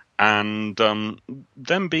 And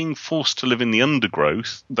them being forced to live in the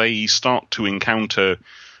undergrowth, they start to encounter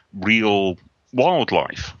real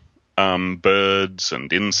wildlife, birds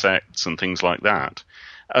and insects and things like that.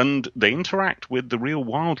 And they interact with the real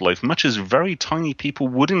wildlife, much as very tiny people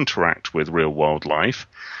would interact with real wildlife.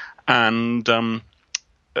 And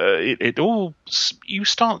it all, you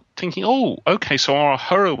start thinking, oh, okay, so our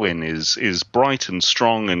heroine is bright and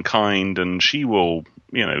strong and kind, and she will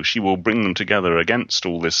bring them together against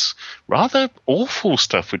all this rather awful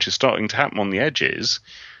stuff which is starting to happen on the edges.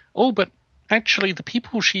 Oh, but actually the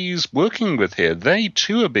people she's working with here, they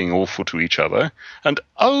too are being awful to each other. And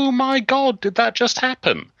oh my God, did that just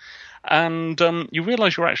happen? And you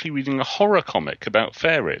realize you're actually reading a horror comic about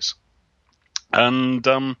fairies. And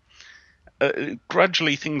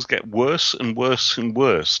gradually things get worse and worse and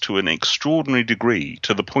worse to an extraordinary degree,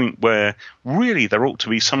 to the point where really there ought to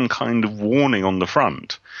be some kind of warning on the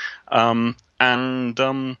front.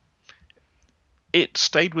 It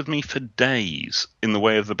stayed with me for days in the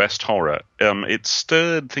way of the best horror. It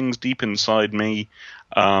stirred things deep inside me.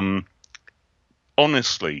 Honestly,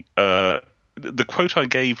 the quote I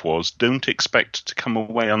gave was, "Don't expect to come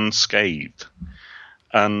away unscathed."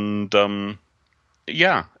 And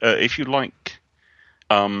if you like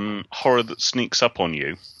horror that sneaks up on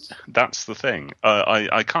you, that's the thing.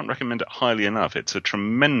 I can't recommend it highly enough. It's a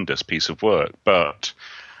tremendous piece of work, but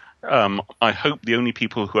I hope the only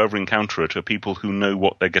people who ever encounter it are people who know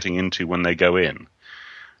what they're getting into when they go in.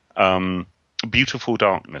 Beautiful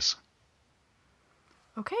Darkness.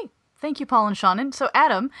 Okay. Thank you, Paul and Seanan. So,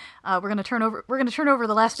 Adam, we're going to turn over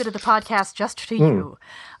the last bit of the podcast just to you.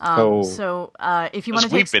 So, if you want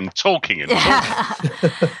to, we've been talking and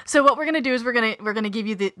talking. So, what we're going to do is we're going to give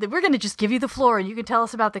you we're going to just give you the floor, and you can tell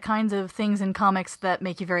us about the kinds of things in comics that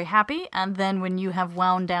make you very happy. And then, when you have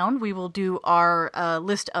wound down, we will do our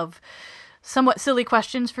list of somewhat silly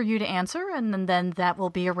questions for you to answer, and then that will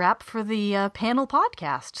be a wrap for the panel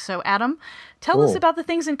podcast. So, Adam, tell us about the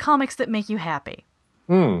things in comics that make you happy.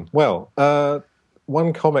 Well,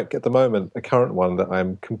 one comic at the moment, a current one that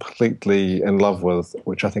I'm completely in love with,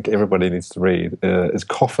 which I think everybody needs to read, is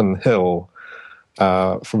Coffin Hill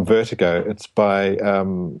from Vertigo. It's by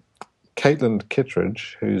Caitlin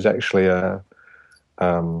Kittredge, who's actually a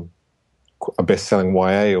best-selling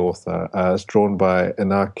YA author. It's drawn by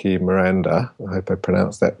Inaki Miranda. I hope I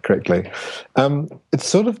pronounced that correctly. It's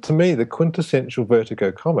sort of, to me, the quintessential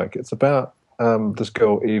Vertigo comic. It's about this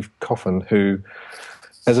girl, Eve Coffin, who,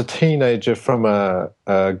 as a teenager from a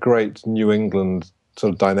great New England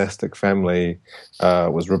sort of dynastic family,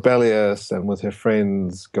 was rebellious and with her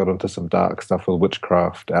friends got into some dark stuff with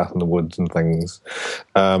witchcraft out in the woods and things.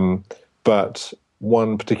 But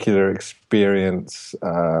one particular experience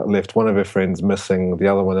left one of her friends missing, the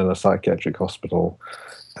other one in a psychiatric hospital,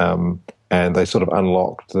 and they sort of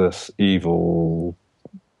unlocked this evilness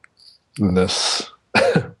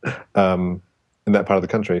in that part of the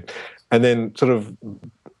country. And then sort of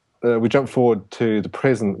we jump forward to the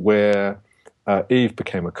present where Eve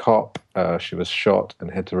became a cop. She was shot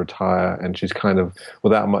and had to retire, and she's kind of,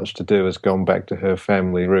 without much to do, has gone back to her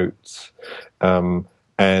family roots.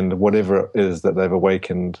 And whatever it is that they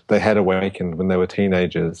had awakened when they were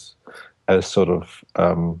teenagers, has sort of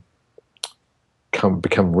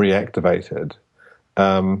become reactivated.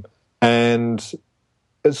 And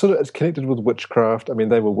it's connected with witchcraft. I mean,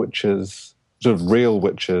 they were witches, sort of real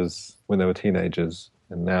witches, when they were teenagers,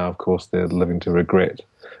 and now, of course, they're living to regret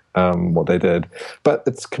what they did. But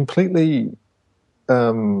it's completely,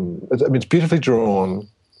 it's beautifully drawn,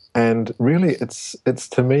 and really, it's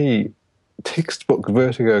to me textbook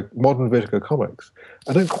Vertigo, modern Vertigo comics.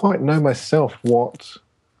 I don't quite know myself what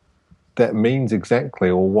that means exactly,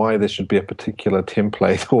 or why there should be a particular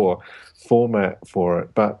template or format for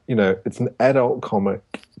it. But it's an adult comic,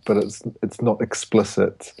 but it's not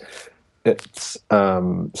explicit. It's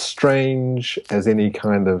strange as any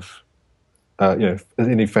kind of, as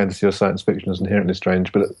any fantasy or science fiction is inherently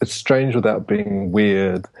strange, but it's strange without being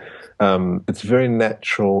weird. It's very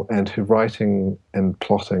natural, and her writing and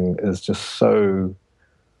plotting is just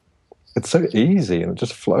it's so easy, and it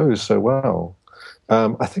just flows so well.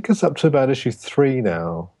 I think it's up to about issue 3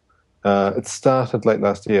 now. It started late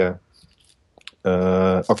last year,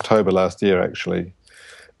 October last year, actually.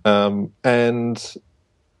 And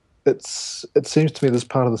it seems to me there's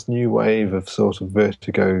part of this new wave of sort of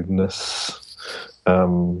Vertigo-ness,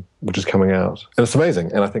 which is coming out. And it's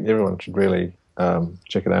amazing, and I think everyone should really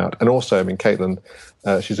check it out. And also, I mean, Caitlin,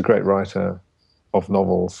 she's a great writer of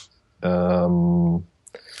novels. Trying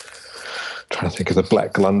to think of the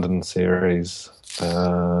Black London series.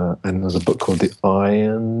 And there's a book called The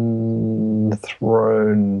Iron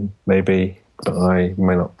Throne, maybe, but I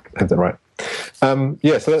may not have that right. So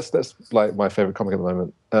that's like my favorite comic at the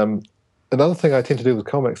moment. Another thing I tend to do with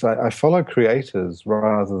comics, I follow creators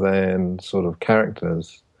rather than sort of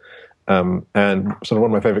characters. And sort of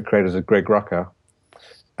one of my favorite creators is Greg Rucka,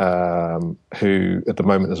 who at the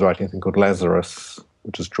moment is writing a thing called Lazarus,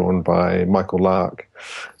 which is drawn by Michael Lark.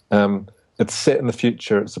 It's set in the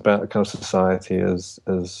future. It's about a kind of society has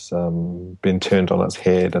been turned on its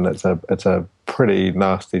head, and it's a pretty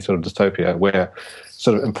nasty sort of dystopia where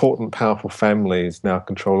sort of important, powerful families now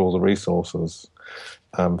control all the resources.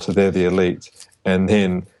 So they're the elite, and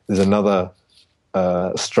then there's another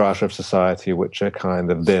strata of society which are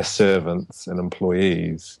kind of their servants and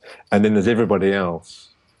employees, and then there's everybody else.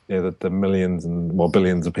 The millions and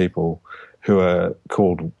billions of people who are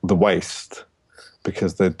called the waste,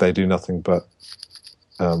 because they do nothing but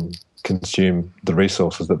consume the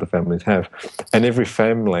resources that the families have. And every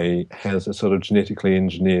family has a sort of genetically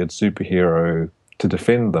engineered superhero to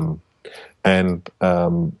defend them. And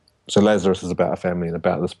so Lazarus is about a family and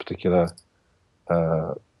about this particular,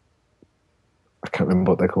 I can't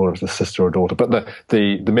remember what they call her, it's a sister or daughter, but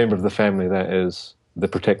the member of the family that is the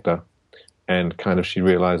protector. And kind of she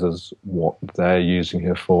realizes what they're using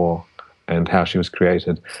her for and how she was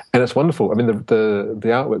created. And it's wonderful. I mean, the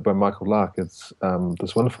artwork by Michael Lark is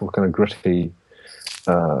this wonderful kind of gritty,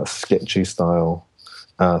 sketchy style,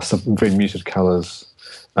 some very muted colors.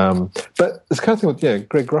 But it's kind of thing with,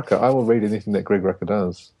 Greg Rucka. I will read anything that Greg Rucka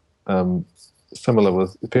does. Similar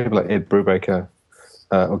with people like Ed Brubaker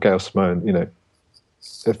or Gail Simone,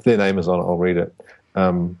 if their name is on it, I'll read it.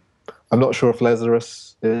 I'm not sure if Lazarus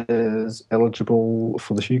is eligible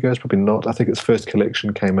for the Hugos, probably not. I think its first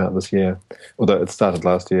collection came out this year, although it started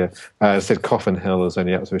last year. It said Coffin Hill is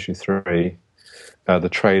only up to issue 3. The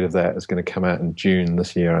trade of that is going to come out in June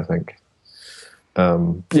this year, I think.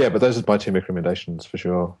 But those are my 2 recommendations for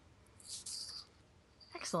sure.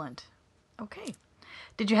 Excellent. Okay.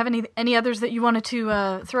 Did you have any others that you wanted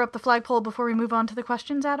to throw up the flagpole before we move on to the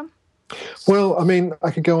questions, Adam? Well, I mean,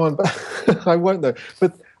 I could go on, but I won't though.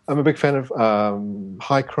 But I'm a big fan of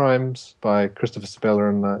High Crimes by Christopher Sabella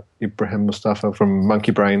and Ibrahim Mustafa from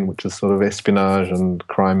Monkey Brain, which is sort of espionage and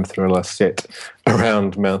crime thriller set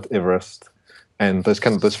around Mount Everest. And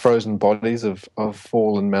those frozen bodies of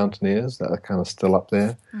fallen mountaineers that are kind of still up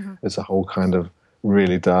there. Mm-hmm. It's a whole kind of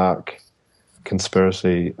really dark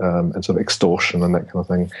conspiracy and sort of extortion and that kind of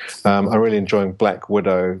thing. I'm really enjoying Black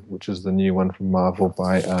Widow, which is the new one from Marvel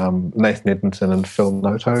by Nathan Edmonton and Phil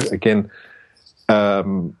Noto. Again,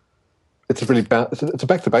 it's a really it's a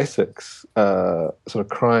back to basics sort of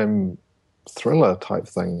crime thriller type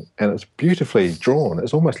thing, and it's beautifully drawn.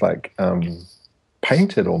 It's almost like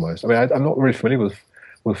painted almost. I mean, I'm not really familiar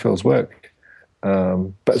with Phil's work,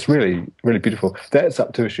 but it's really, really beautiful. That's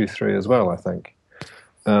up to issue 3 as well, I think.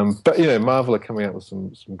 But Marvel are coming out with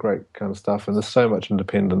some great kind of stuff, and there's so much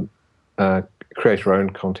independent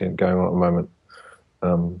creator-owned content going on at the moment.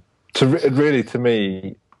 To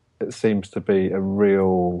me, it seems to be a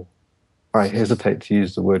real. I hesitate to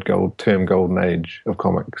use the term golden age of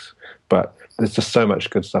comics, but there's just so much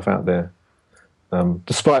good stuff out there.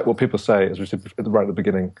 Despite what people say, as we said right at the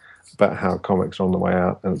beginning, about how comics are on the way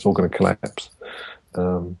out and it's all going to collapse,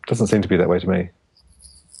 doesn't seem to be that way to me.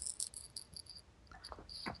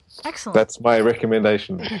 Excellent. That's my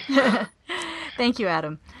recommendation. Thank you,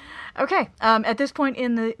 Adam. Okay, at this point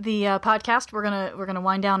in the podcast, we're gonna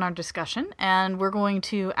wind down our discussion, and we're going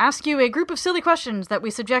to ask you a group of silly questions that we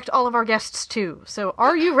subject all of our guests to. So,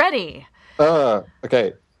 are you ready?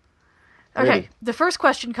 Okay. Okay. The first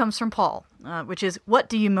question comes from Paul, which is, "What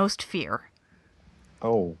do you most fear?"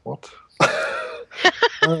 Oh, what?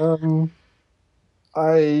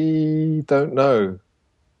 I don't know.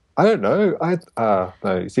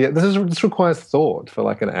 No. See, this requires thought for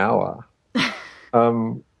like an hour.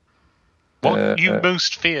 What you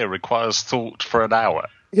most fear requires thought for an hour.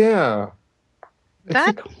 Yeah.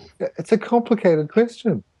 It's a complicated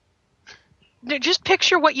question. Just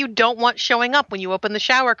picture what you don't want showing up when you open the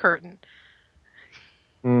shower curtain.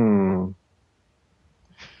 No,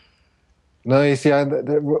 you see,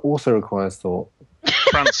 that also requires thought.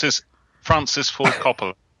 Francis Ford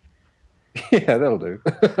Coppola. Yeah, that'll do.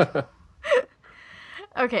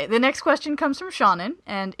 Okay, the next question comes from Seanan,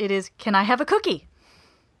 and it is, "Can I have a cookie?"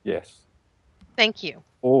 Yes. Thank you.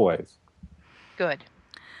 Always. Good.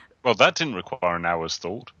 Well, that didn't require an hour's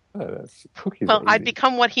thought. Oh, that's cookies. Well, I'd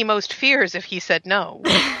become what he most fears if he said no.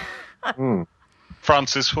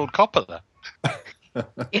 Francis Ford Coppola.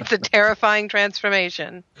 It's a terrifying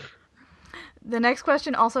transformation. The next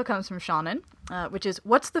question also comes from Seanan, which is,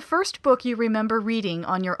 what's the first book you remember reading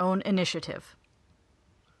on your own initiative?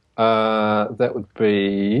 That would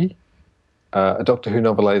be a Doctor Who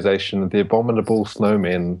novelization, The Abominable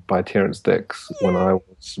Snowmen by Terrance Dicks, when I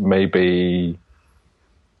was maybe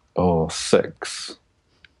 6.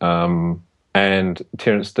 And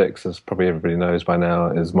Terrance Dicks, as probably everybody knows by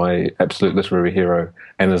now, is my absolute literary hero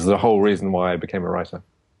and is the whole reason why I became a writer.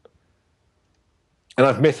 And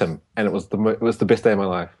I've met him, and it was the best day of my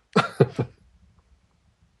life.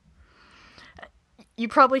 You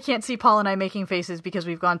probably can't see Paul and I making faces because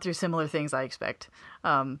we've gone through similar things, I expect.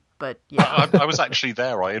 But yeah, I was actually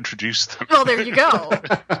there. I introduced them. Well, there you go.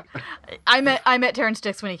 I met Terrance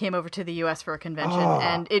Dicks when he came over to the U.S. for a convention,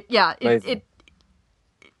 and it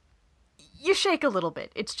you shake a little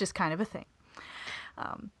bit. It's just kind of a thing.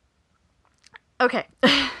 Okay,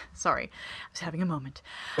 sorry, I was having a moment.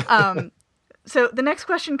 So the next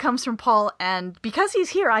question comes from Paul, and because he's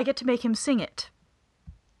here, I get to make him sing it.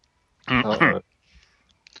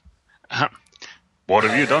 What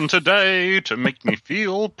have you done today to make me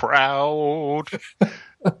feel proud?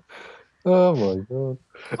 Oh my god!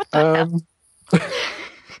 What the hell?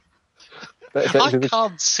 I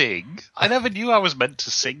can't sing. I never knew I was meant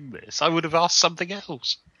to sing this. I would have asked something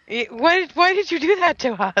else. Why did you do that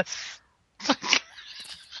to us?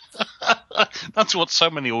 That's what so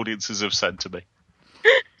many audiences have said to me.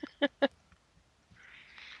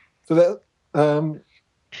 So that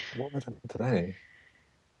what have I done today?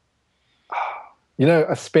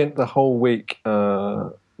 I spent the whole week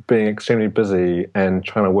being extremely busy and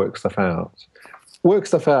trying to work stuff out in a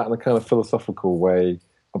kind of philosophical way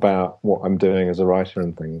about what I'm doing as a writer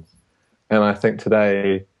and things. And I think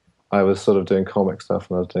today I was sort of doing comic stuff,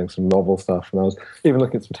 and I was doing some novel stuff, and I was even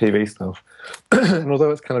looking at some TV stuff. And although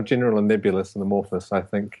it's kind of general and nebulous and amorphous, I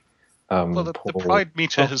think the pride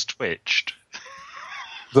meter has twitched.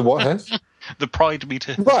 The what has? The pride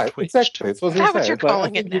meter has right, twitched. exactly. It's what Is that what you're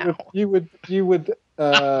calling it now? You would be pleased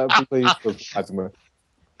with Adama.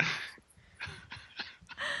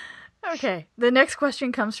 Okay, the next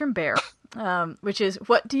question comes from Bear, which is,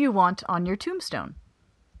 what do you want on your tombstone?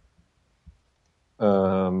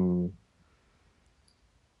 Something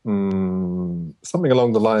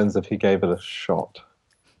along the lines of he gave it a shot.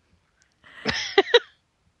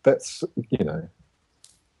 That's,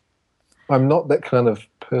 I'm not that kind of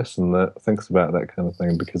person that thinks about that kind of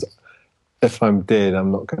thing, because if I'm dead,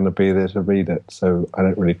 I'm not going to be there to read it, so I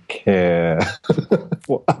don't really care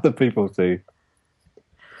what other people do.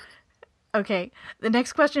 Okay, the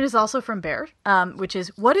next question is also from Bear, which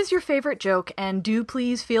is, what is your favorite joke, and do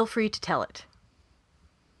please feel free to tell it?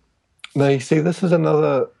 Now, you see, this is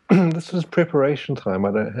another... this is preparation time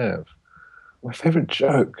I don't have. My favorite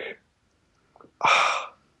joke...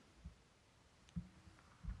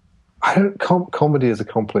 comedy is a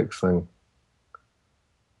complex thing.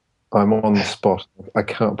 I'm on the spot. I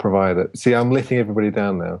can't provide it. See, I'm letting everybody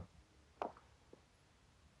down now.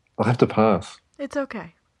 I'll have to pass. It's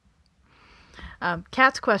okay.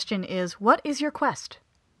 Kat's question is, what is your quest?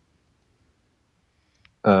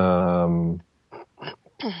 I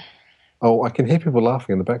can hear people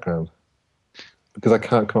laughing in the background because I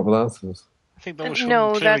can't come up with answers. I think that was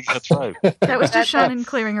Seanan clearing her throat. That was just Seanan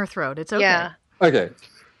clearing her throat. It's okay. Yeah. Okay.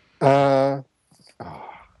 That's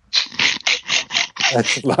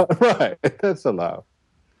a laugh. Right, that's a laugh.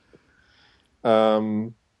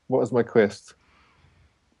 What was my quest?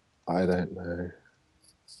 I don't know.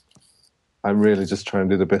 I'm really just trying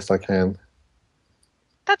to do the best I can.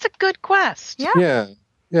 That's a good quest. Yeah.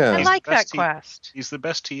 Yeah. I like that quest. He's the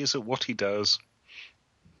best he is at what he does.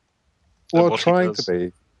 Well, trying to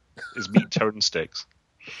be. Is meet Terrance Dicks.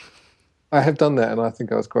 I have done that, and I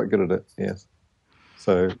think I was quite good at it, yes.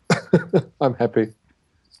 So, I'm happy.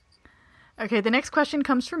 Okay, the next question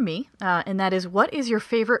comes from me, and that is, what is your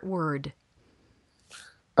favorite word?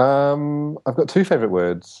 I've got two favorite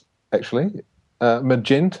words, actually.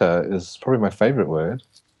 Magenta is probably my favorite word,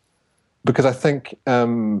 because I think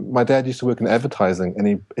my dad used to work in advertising,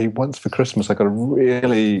 and he once for Christmas I got a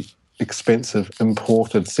really expensive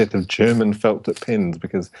imported set of German felt tip pens,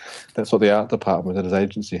 because that's what the art department at his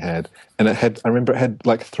agency had, and I remember it had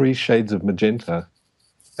like 3 shades of magenta,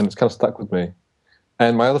 and it's kind of stuck with me.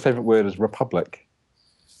 And my other favorite word is republic,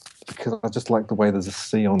 because I just like the way there's a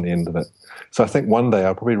C on the end of it. So I think one day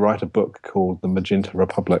I'll probably write a book called The Magenta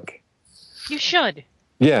Republic. You should.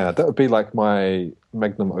 Yeah, that would be like my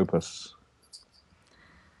magnum opus.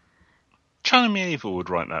 China Mieville would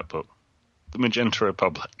write that book. The Magenta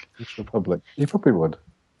Republic. Republic. You probably would.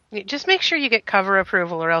 Just make sure you get cover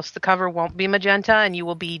approval, or else the cover won't be magenta, and you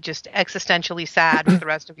will be just existentially sad for the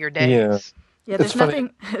rest of your days. Yeah. Yeah, It's funny.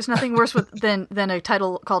 there's nothing worse than a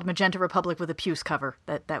title called Magenta Republic with a puce cover.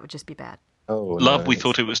 That would just be bad. Oh, Love, no. we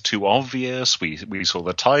thought it was too obvious. We saw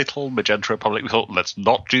the title, Magenta Republic. We thought, let's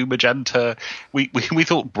not do magenta. We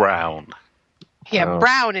thought brown. Yeah, Oh.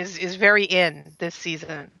 brown is very in this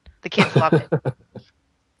season. The kids love it.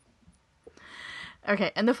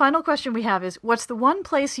 Okay, and the final question we have is, what's the one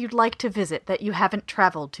place you'd like to visit that you haven't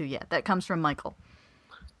traveled to yet? That comes from Michael.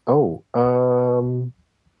 Oh,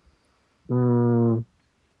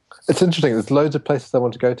 it's interesting. There's loads of places I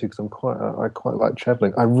want to go to because I quite like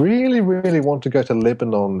traveling. I really, really want to go to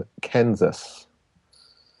Lebanon, Kansas,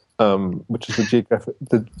 which is the geographic.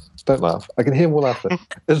 Don't laugh. I can hear more laughter.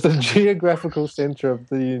 It's the geographical center of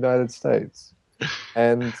the United States,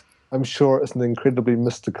 and I'm sure it's an incredibly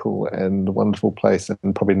mystical and wonderful place,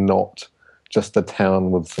 and probably not just a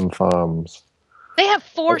town with some farms. They have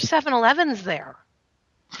 4 7-Elevens there.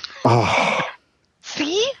 Oh,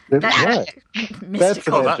 See? that's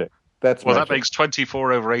Mystical. magic. That's Well, magic. that makes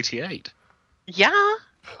 24 over 88. Yeah.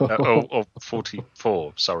 Or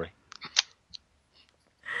 44, sorry.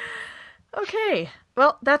 Okay,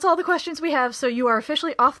 well, that's all the questions we have, so you are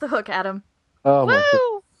officially off the hook, Adam. Oh my Woo!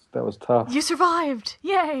 goodness, that was tough. You survived!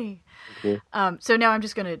 Yay! Thank you. So now I'm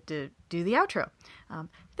just going to do the outro.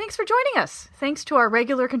 Thanks for joining us. Thanks to our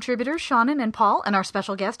regular contributors, Seanan and Paul, and our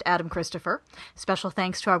special guest, Adam Christopher. Special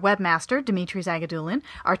thanks to our webmaster, Dimitri Zagadulin,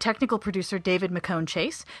 our technical producer, David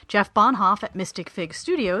McCone-Chase, Jeff Bonhoff at Mystic Fig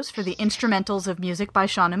Studios for the instrumentals of music by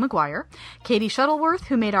Seanan McGuire, Katie Shuttleworth,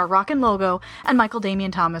 who made our rockin' logo, and Michael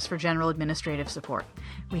Damian Thomas for general administrative support.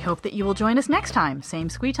 We hope that you will join us next time. Same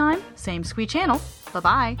Squee time, same Squee channel.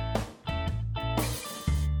 Bye-bye.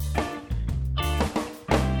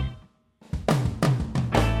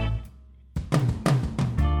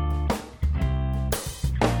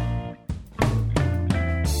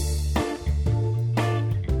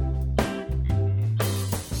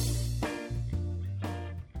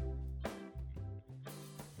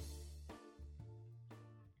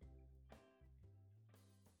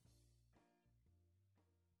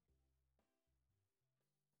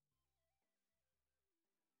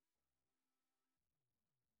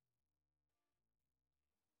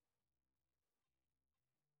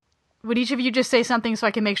 Would each of you just say something so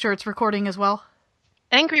I can make sure it's recording as well?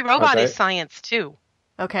 Angry Robot Okay. is science, too.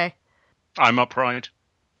 Okay. I'm upright.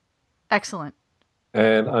 Excellent.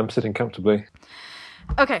 And I'm sitting comfortably.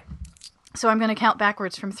 Okay. So I'm going to count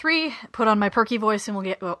backwards from 3, put on my perky voice, and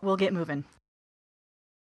we'll get moving.